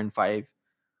your 4 and 5.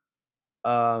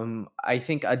 I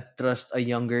think I'd trust a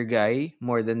younger guy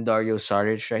more than Dario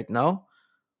Saric right now.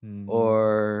 Mm.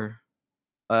 Or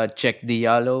Check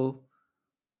Diallo.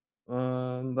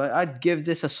 But I'd give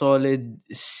this a solid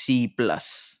C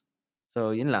plus.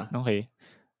 So yun lang. Okay.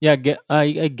 Yeah,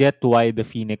 I get why the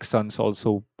Phoenix Suns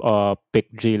also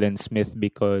picked Jalen Smith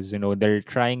because they're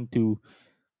trying to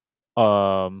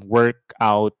work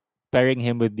out pairing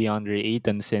him with DeAndre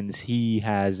Ayton since he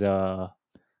can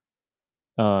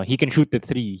shoot the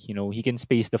three, he can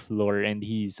space the floor and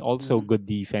he's also Mm. good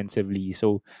defensively.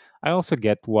 So I also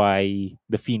get why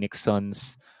the Phoenix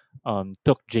Suns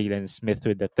took Jalen Smith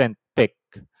with the 10th pick.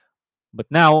 But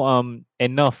now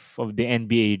enough of the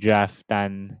NBA draft,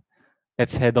 and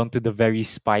let's head on to the very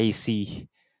spicy,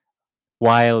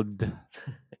 wild,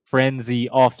 frenzy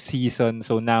off season.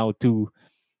 So now to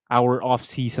our off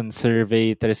season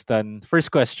survey, Tristan. First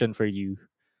question for you.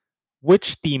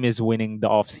 Which team is winning the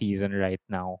off season right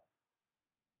now?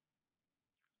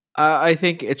 I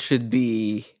think it should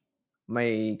be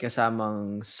may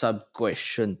kasamang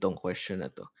sub-question tong question na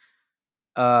to.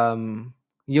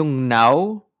 Yung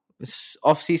now,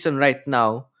 off-season right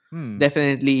now, Hmm.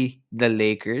 definitely the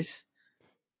Lakers.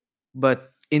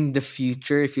 But in the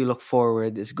future, if you look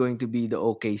forward, it's going to be the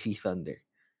OKC Thunder.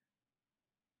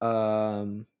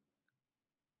 Um,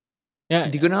 Yeah,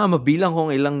 Hindi ko na nga mabilang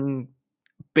kung ilang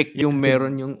pick yeah, yung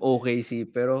meron yung OKC.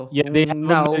 Pero yeah, they kung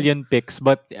have a now, million picks,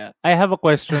 but I have a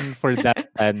question for that.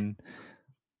 And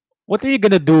what are you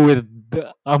gonna do with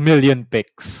a million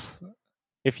picks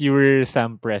if you were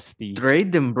Sam Presti?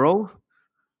 trade them, bro.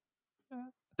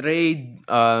 Trade.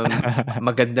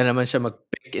 Maganda naman siya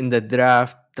mag-pick in the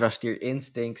draft. Trust your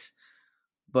instincts.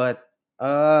 But,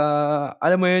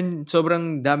 alam mo yun,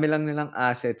 sobrang dami lang nilang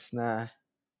assets na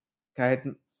kahit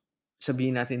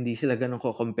sabihin natin hindi sila ganun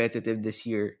ko-competitive this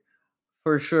year,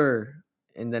 for sure,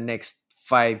 in the next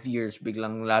 5 years,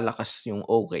 biglang lalakas yung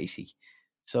OKC.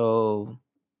 So,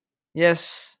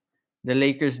 yes, the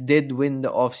Lakers did win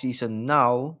the offseason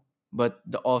now, but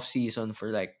the offseason for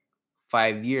like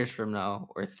 5 years from now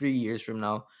or 3 years from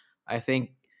now, I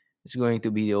think it's going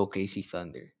to be the OKC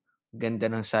Thunder. Ganda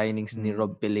ng signings ni Hmm.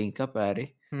 Rob Pelinka,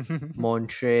 pare.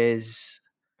 Montrez,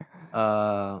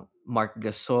 Mark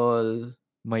Gasol.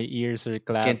 My ears are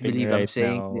Can't clapping believe I'm right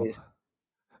saying now. this.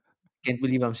 Can't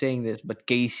believe I'm saying this, but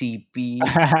KCP.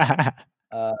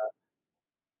 Uh,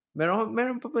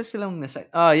 meron pa ba silang nasa?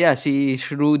 Yeah, si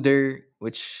Schroeder,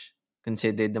 which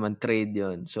considered naman trade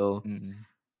yon. So, Mm.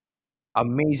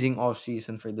 amazing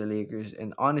offseason for the Lakers.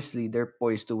 And honestly, they're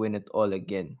poised to win it all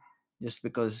again. Just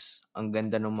because ang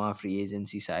ganda ng mga free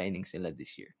agency signings nila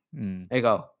this year. Mm.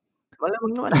 Ikaw,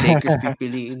 malamang naman Lakers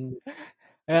pipiliin.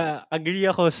 Agree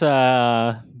ako sa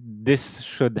this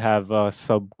should have a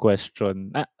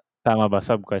sub-question. Tama ba?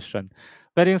 Sub-question.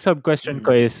 Pero yung sub-question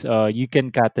ko Mm. is you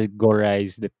can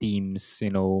categorize the teams,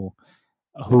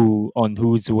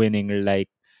 who's winning, or like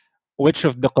which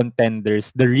of the contenders,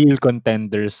 the real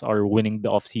contenders, are winning the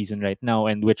off-season right now,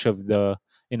 and which of the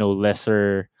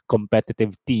lesser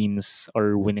competitive teams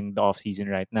are winning the off-season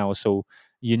right now. So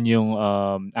yun yung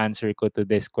answer ko to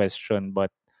this question. But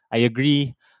I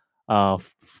agree,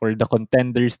 for the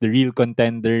contenders, the real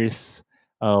contenders,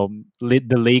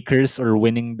 the Lakers are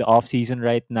winning the offseason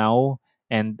right now.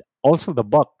 And also the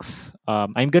Bucks.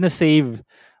 I'm gonna save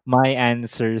my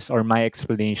answers or my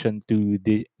explanation to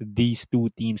these two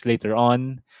teams later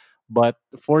on. But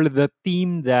for the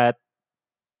team that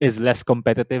is less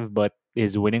competitive but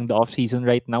is winning the offseason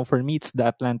right now, for me, it's the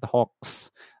Atlanta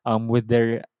Hawks. With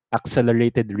their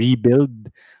accelerated rebuild,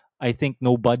 I think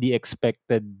nobody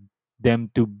expected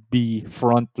them to be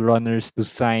front runners to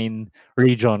sign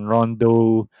Rajon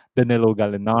Rondo, Danilo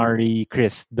Gallinari,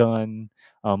 Chris Dunn,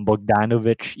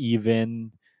 Bogdanovich,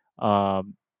 even.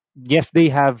 Um, yes, they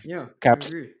have Yeah, I cap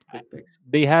agree. Good picks.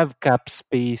 they have cap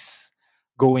space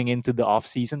going into the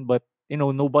offseason, but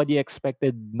nobody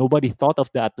thought of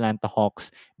the Atlanta Hawks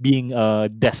being a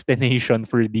destination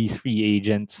for these free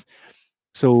agents.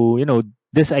 So,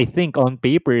 this I think on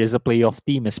paper is a playoff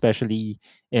team, especially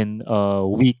in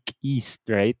weak East,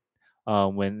 right?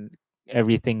 When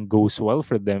everything goes well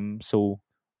for them. So,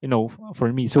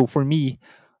 for me,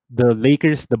 the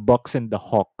Lakers, the Bucks, and the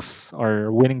Hawks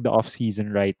are winning the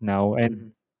offseason right now.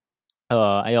 And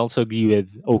Mhm. I also agree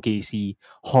with OKC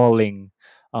hauling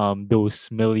those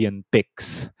million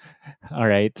picks. All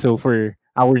right. So for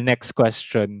our next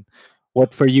question,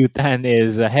 what for you, Tan,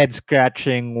 is a head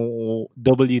scratching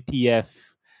WTF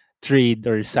trade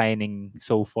or signing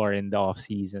so far in the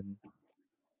offseason?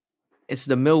 It's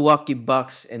the Milwaukee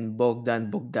Bucks and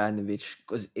Bogdan Bogdanovich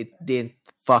because it didn't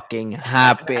fucking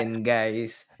happen,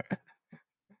 guys.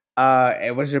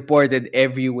 It was reported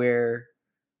everywhere,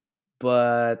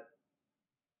 but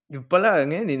yung pala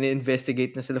ngayon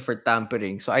ini-investigate na sila for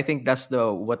tampering. So I think that's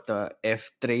the what the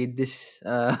F trade this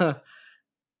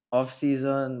off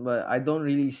season, but I don't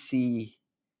really see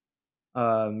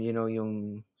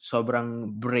yung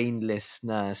sobrang brainless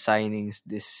na signings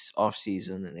this off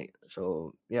season.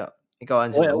 So yeah,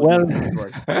 ikaw Well, Angelo, what do well you think it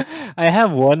was? I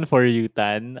have one for you,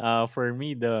 Tan. For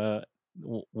me,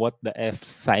 what the F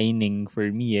signing for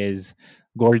me is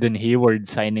Gordon Hayward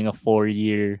signing a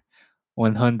 4-year,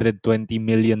 $120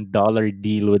 million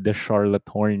deal with the Charlotte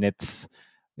Hornets.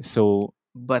 So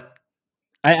But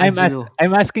I, I'm ask, Angelo,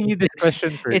 I'm asking you it's this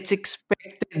question first. it's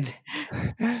expected.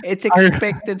 It's Are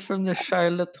expected from the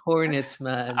Charlotte Hornets,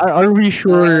 man. are we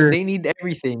sure? They need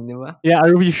everything, di ba? Yeah,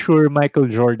 are we sure Michael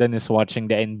Jordan is watching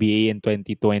the NBA in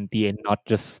 2020 and not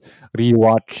just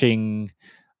rewatching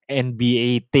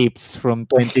NBA tapes from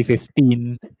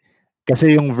 2015?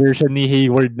 Kasi yung version ni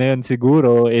Hayward na yun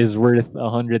siguro is worth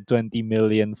 120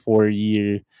 million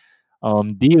 4-year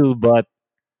deal. But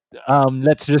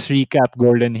let's just recap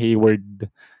Gordon Hayward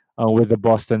with the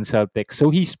Boston Celtics.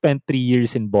 So he spent 3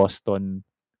 years in Boston.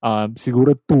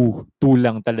 Siguro two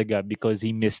lang talaga because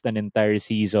he missed an entire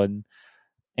season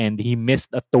and he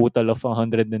missed a total of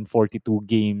 142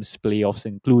 games, playoffs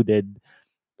included,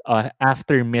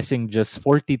 after missing just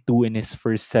 42 in his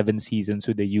first 7 seasons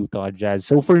with the Utah Jazz.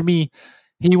 So for me,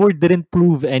 Hayward didn't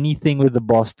prove anything with the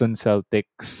Boston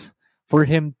Celtics. For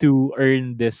him to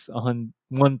earn this $120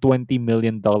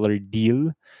 million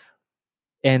deal,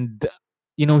 and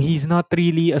he's not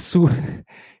really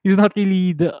he's not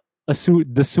really the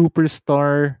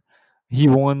superstar he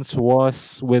once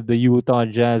was with the Utah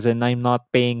Jazz, and I'm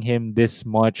not paying him this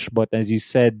much. But as you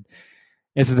said,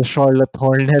 it's the Charlotte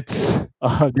Hornets.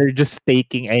 They're just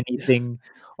taking anything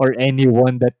or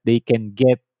anyone that they can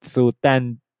get. So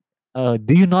Tan,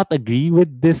 do you not agree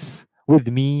with this with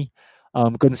me?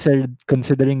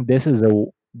 Considering this as a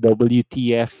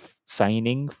WTF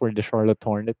signing for the Charlotte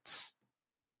Hornets.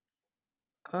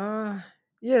 Uh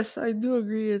yes, I do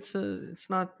agree. It's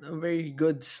not a very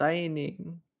good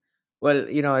signing. Well,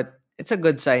 it's a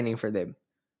good signing for them.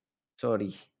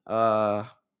 Sorry.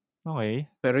 Okay.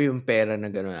 Pero yung pera na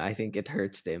gano'n, I think it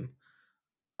hurts them.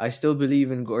 I still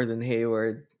believe in Gordon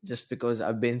Hayward just because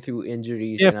I've been through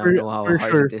injuries Yeah, and I for know how for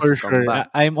hard sure, it is for to come sure. back.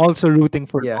 I'm also rooting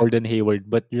for Yeah. Gordon Hayward,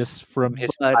 but just from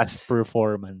his But past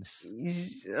performance.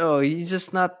 he's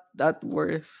just not that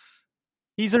worth,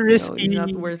 He's a he's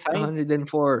not risky worth sign.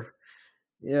 104.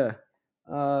 Yeah.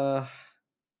 Uh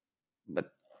but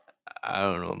I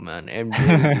don't know, man. MJ,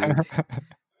 dude.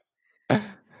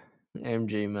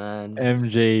 MJ, man.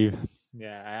 MJ.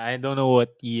 Yeah, I don't know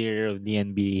what year of the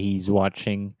NBA he's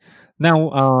watching. Now,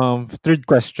 third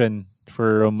question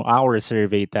from our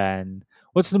survey, Tan.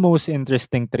 What's the most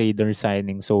interesting trader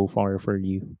signing so far for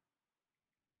you?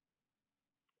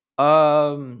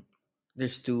 Um,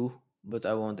 there's two, but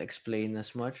I won't explain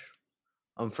as much.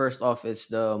 First off, it's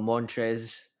the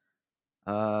Montrez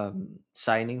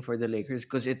signing for the Lakers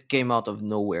because it came out of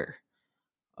nowhere.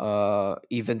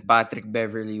 Even Patrick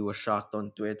Beverly was shocked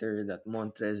on Twitter that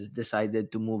Montrez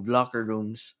decided to move locker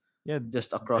rooms Yeah,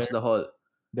 just across there the hall.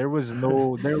 there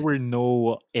were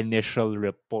no initial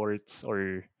reports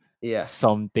or Yeah.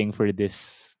 something for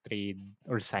this trade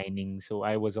or signing. So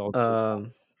I was also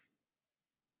Um,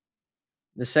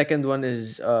 the second one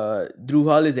is Drew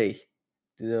Holiday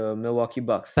to the Milwaukee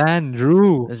Bucks. Stan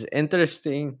Drew. It's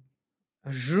interesting.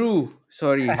 Drew,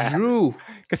 sorry, Drew.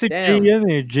 Kasi J Damn. yun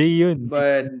eh. J yun.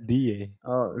 But D eh.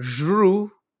 Drew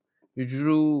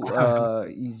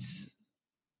is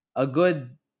a good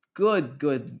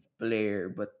player,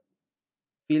 but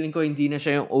feeling ko hindi na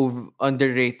siya yung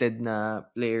underrated na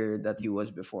player that he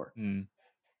was before. Mm.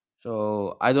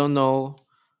 So I don't know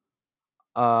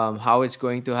how it's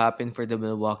going to happen for the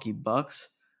Milwaukee Bucks,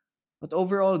 but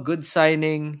overall good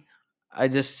signing. I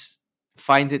just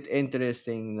find it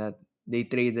interesting that they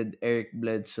traded Eric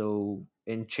Bledsoe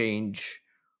in change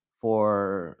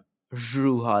for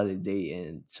Drew Holiday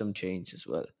and some change as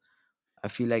well. I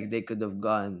feel like they could have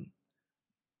gone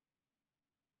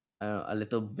a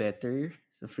little better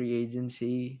the free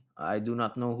agency. I do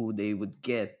not know who they would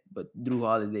get, but Drew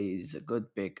Holiday is a good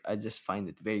pick. I just find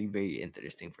it very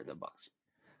interesting for the Bucks.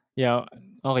 Yeah.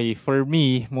 Okay. For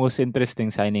me, most interesting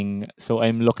signing. So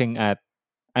I'm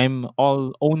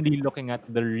all only looking at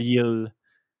the real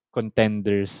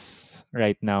contenders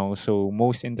right now. So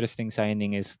most interesting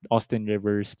signing is Austin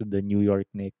Rivers to the New York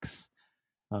Knicks.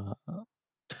 Uh,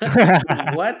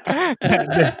 What?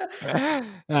 Hindi.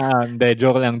 Hindi,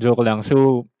 joke lang.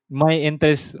 So,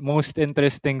 most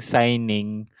interesting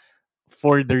signing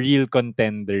for the real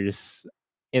contenders,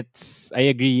 I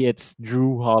agree, it's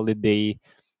Drew Holiday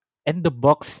and the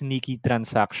Bucks sneaky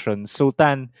transaction. So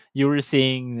Tan, you were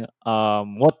saying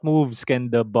what moves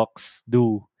can the Bucks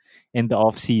do in the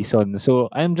off season? So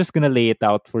I'm just gonna lay it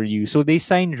out for you. So they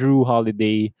signed Drew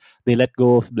Holiday, they let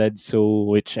go of Bledsoe,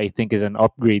 which I think is an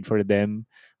upgrade for them.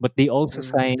 But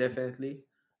Definitely.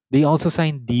 they also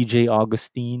signed DJ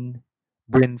Augustine,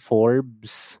 Bryn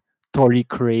Forbes, Torrey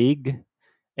Craig,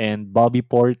 and Bobby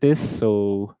Portis.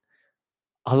 So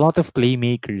a lot of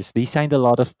playmakers. They signed a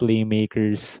lot of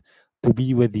playmakers to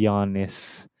be with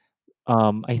Giannis.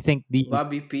 I think these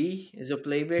Bobby P is a no,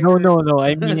 playmaker. no, no.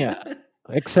 I mean, yeah,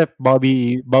 except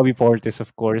Bobby Portis,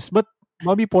 of course. But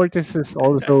Bobby Portis is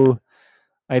also,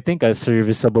 I think, a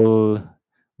serviceable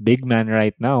big man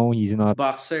right now.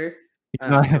 Boxer. He's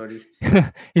Ah, not, sorry.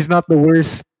 he's not the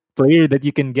worst player that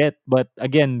you can get. But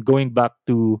again, going back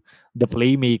to the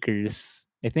playmakers,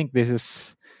 I think this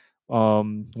is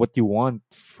what you want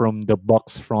from the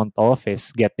Bucks front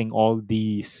office, getting all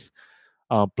these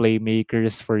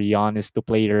playmakers for Giannis to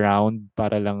play around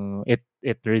para lang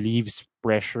it relieves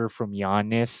pressure from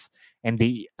Giannis. And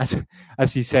they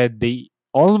as you said, they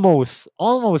almost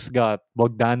got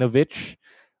Bogdanovich,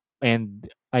 and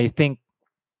I think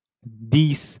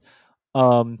these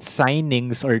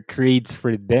signings or trades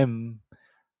for them,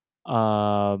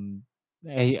 um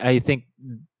I think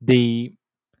they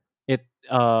it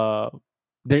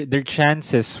their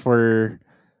chances for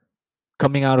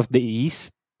coming out of the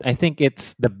East, I think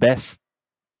it's the best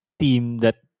team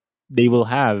that they will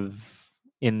have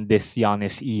in this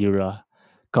Giannis era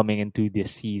coming into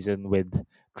this season with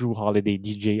Drew Holiday,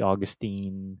 DJ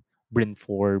Augustine, Bryn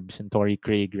Forbes, and Torrey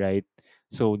Craig, right?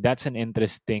 So that's an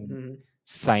interesting Mhm.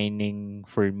 signing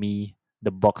for me.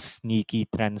 The Bucks sneaky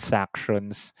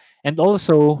transactions, and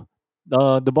also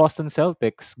the Boston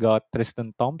Celtics got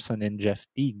Tristan Thompson and Jeff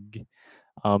Teague.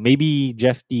 Maybe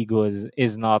Jeff Teague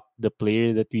is not the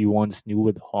player that we once knew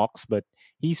with Hawks, but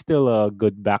he's still a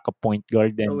good backup point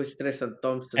guard, So is Tristan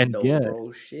Thompson and though, yeah,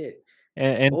 bro. Shit.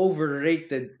 and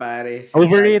Overrated, pare. Sinasabi ko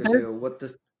overrated. sa'yo.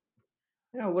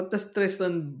 What does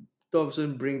Tristan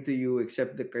Thompson bring to you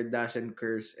except the Kardashian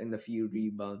curse and a few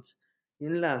rebounds?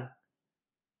 Yun lang.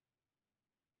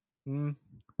 Mm.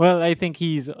 Well, I think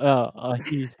he's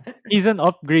an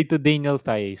upgrade to Daniel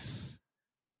Tice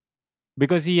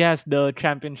because he has the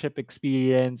championship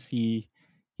experience. He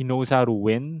knows how to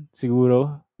win.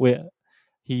 Siguro,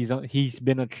 he's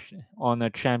been on a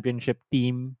championship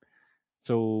team.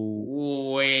 So,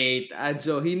 Wait,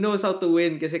 Adjo, he knows how to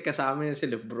win kasi kasama niya si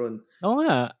LeBron. oh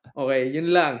nga. Okay, yun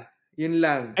lang. Yun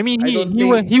lang. I mean, I don't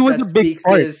think he was a that big speaks to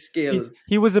part. his skill.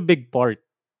 He was a big part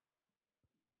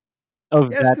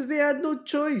of Yes, that because they had no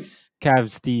choice.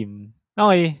 Cavs team.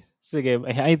 Okay, sige.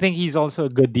 I think he's also a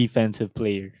good defensive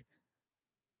player.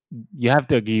 You have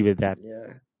to agree with that.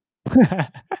 Yeah,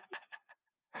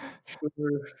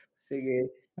 sure. Sige.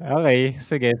 Okay,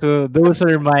 sige. So those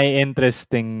are my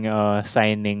interesting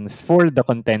signings for the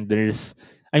contenders.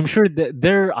 I'm sure that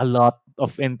there are a lot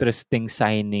of interesting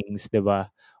signings, 'di ba?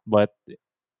 But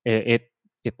it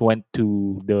went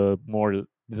to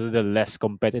the less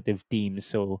competitive teams.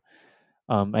 So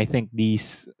I think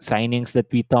these signings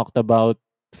that we talked about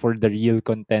for the real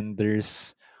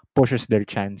contenders pushes their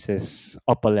chances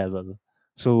up a level.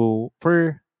 So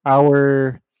for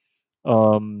our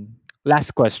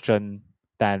last question,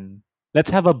 Dan, let's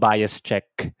have a bias check.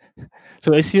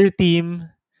 So is your team,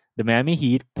 the Miami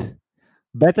Heat,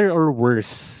 better or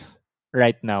worse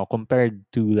right now compared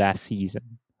to last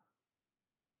season?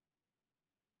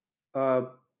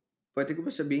 Uh, pwede ko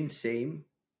ba sabihin same?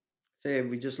 Kasi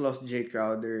we just lost Jay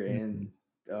Crowder Mhm. and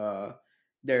uh,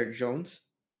 Derek Jones.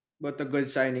 But a good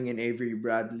signing in Avery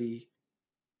Bradley.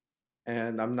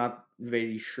 And I'm not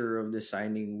very sure of the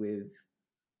signing with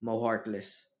Mo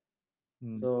Harkless.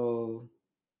 Mm. So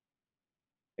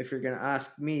if you're gonna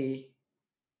ask me,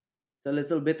 it's a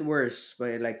little bit worse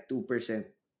by like 2%.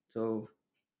 So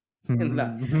yun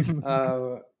lang. Hmm.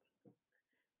 Uh,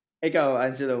 ikaw,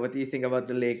 Angelo, what do you think about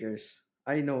the Lakers?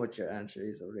 I know what your answer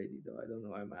is already, though. I don't know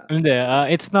why I'm Hindi,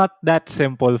 asking. it's not that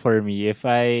simple for me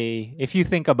if you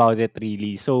think about it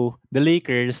really. So the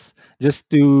Lakers, just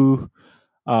to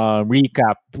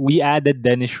recap, we added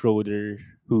Dennis Schroeder,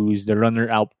 who's the runner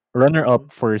Mm-hmm.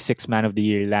 up for sixth man of the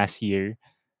year last year.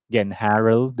 Again,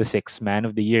 Harrell, the sixth man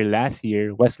of the year last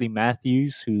year. Wesley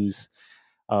Matthews, who's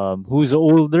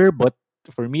older but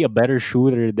for me a better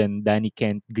shooter than Danny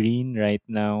Kent Green right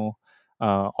now.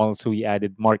 Also, we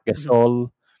added Mark Gasol,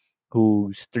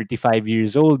 who's 35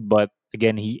 years old, but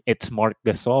again, it's Mark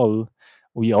Gasol.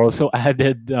 We also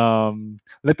added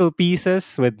little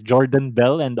pieces with Jordan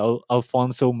Bell and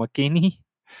Alfonso McKinney.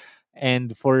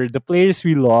 And for the players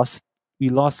we lost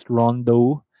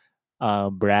Rondo,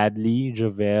 Bradley,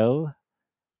 Javel,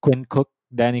 Quinn Cook,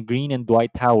 Danny Green, and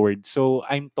Dwight Howard. So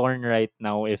I'm torn right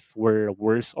now if we're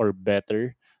worse or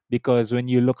better because when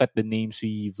you look at the names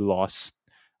we've lost,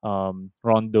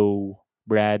 Rondo,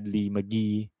 Bradley,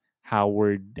 McGee,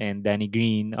 Howard, and Danny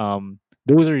Green,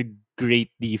 those are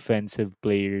great defensive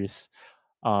players.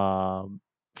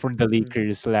 For the Mm-hmm.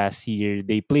 Lakers last year,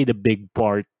 they played a big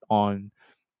part on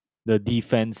the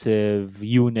defensive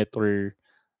unit or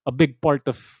a big part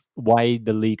of why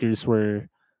the Lakers were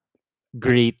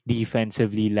great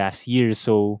defensively last year.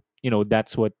 So,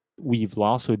 that's what we've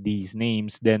lost with these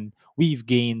names. Then we've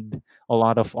gained a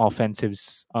lot of offensive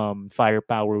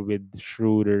firepower with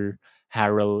Schroeder,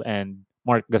 Harrell, and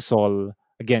Mark Gasol.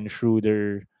 Again,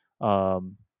 Schroeder,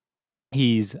 um,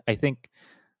 he's, I think,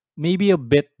 maybe a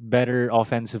bit better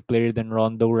offensive player than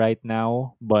Rondo right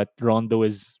now, but Rondo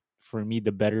is, for me,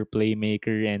 the better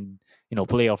playmaker and,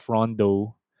 playoff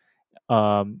Rondo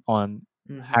on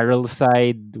Mm-hmm. Harrell's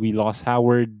side, we lost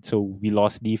Howard, so we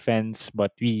lost defense,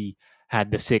 but we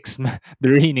had the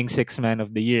reigning six man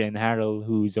of the year, and Harrell,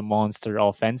 who's a monster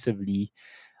offensively.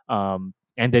 And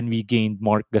then we gained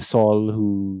Mark Gasol,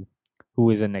 who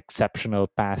is an exceptional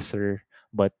passer,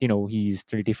 but he's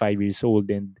 35 years old,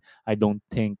 and I don't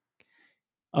think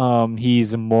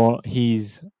he's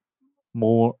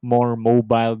more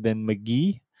mobile than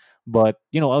McGee. But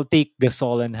I'll take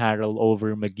Gasol and Harrell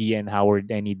over McGee and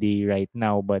Howard any day right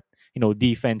now. But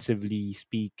defensively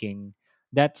speaking,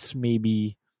 that's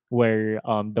maybe where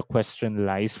the question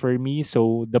lies for me.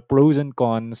 So the pros and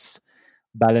cons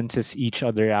balances each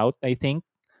other out, I think.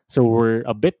 So we're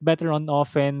a bit better on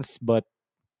offense, but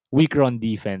weaker on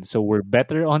defense. So we're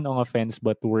better on offense,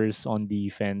 but worse on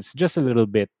defense, just a little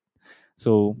bit.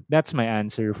 So that's my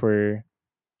answer for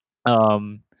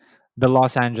um the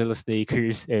Los Angeles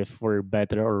Lakers if we're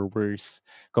better or worse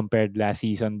compared last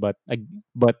season. But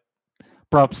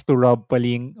props to Rob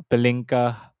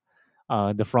Palinka,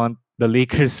 the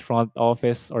Lakers front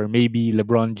office, or maybe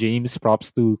LeBron James.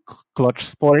 Props to Clutch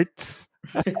Sports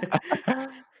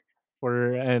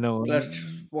for Clutch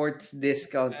Sports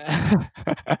discount.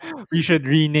 we should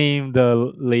rename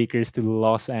the Lakers to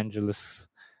Los Angeles.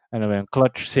 Ano ba yun?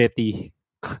 Clutch City.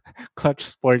 Clutch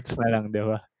Sports na lang, di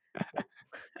ba?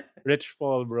 Rich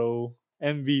Paul, bro.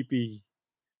 MVP.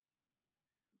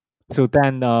 So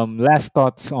Tan, last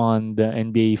thoughts on the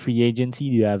NBA free agency.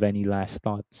 Do you have any last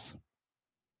thoughts?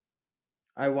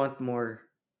 I want more.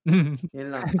 Yun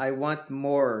lang. I want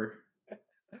more.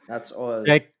 That's all.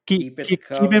 Like keep Keep it keep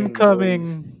keep him coming, boys.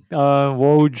 coming,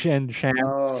 Woj and Shams.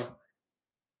 Oh,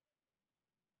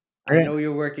 I All know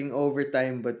you're working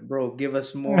overtime, but bro, give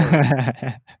us more.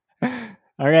 right.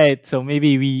 All right. So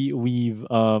maybe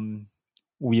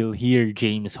we'll hear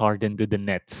James Harden to the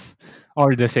Nets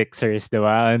or the Sixers,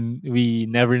 diba? And we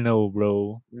never know,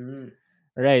 bro. Mm.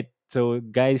 All right. So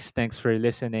guys, thanks for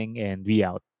listening, and we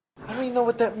out. I don't even know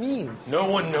what that means. No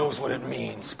one knows what it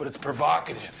means, but it's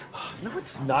provocative. No,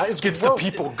 it's not. It's Gets the gross.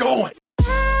 people going.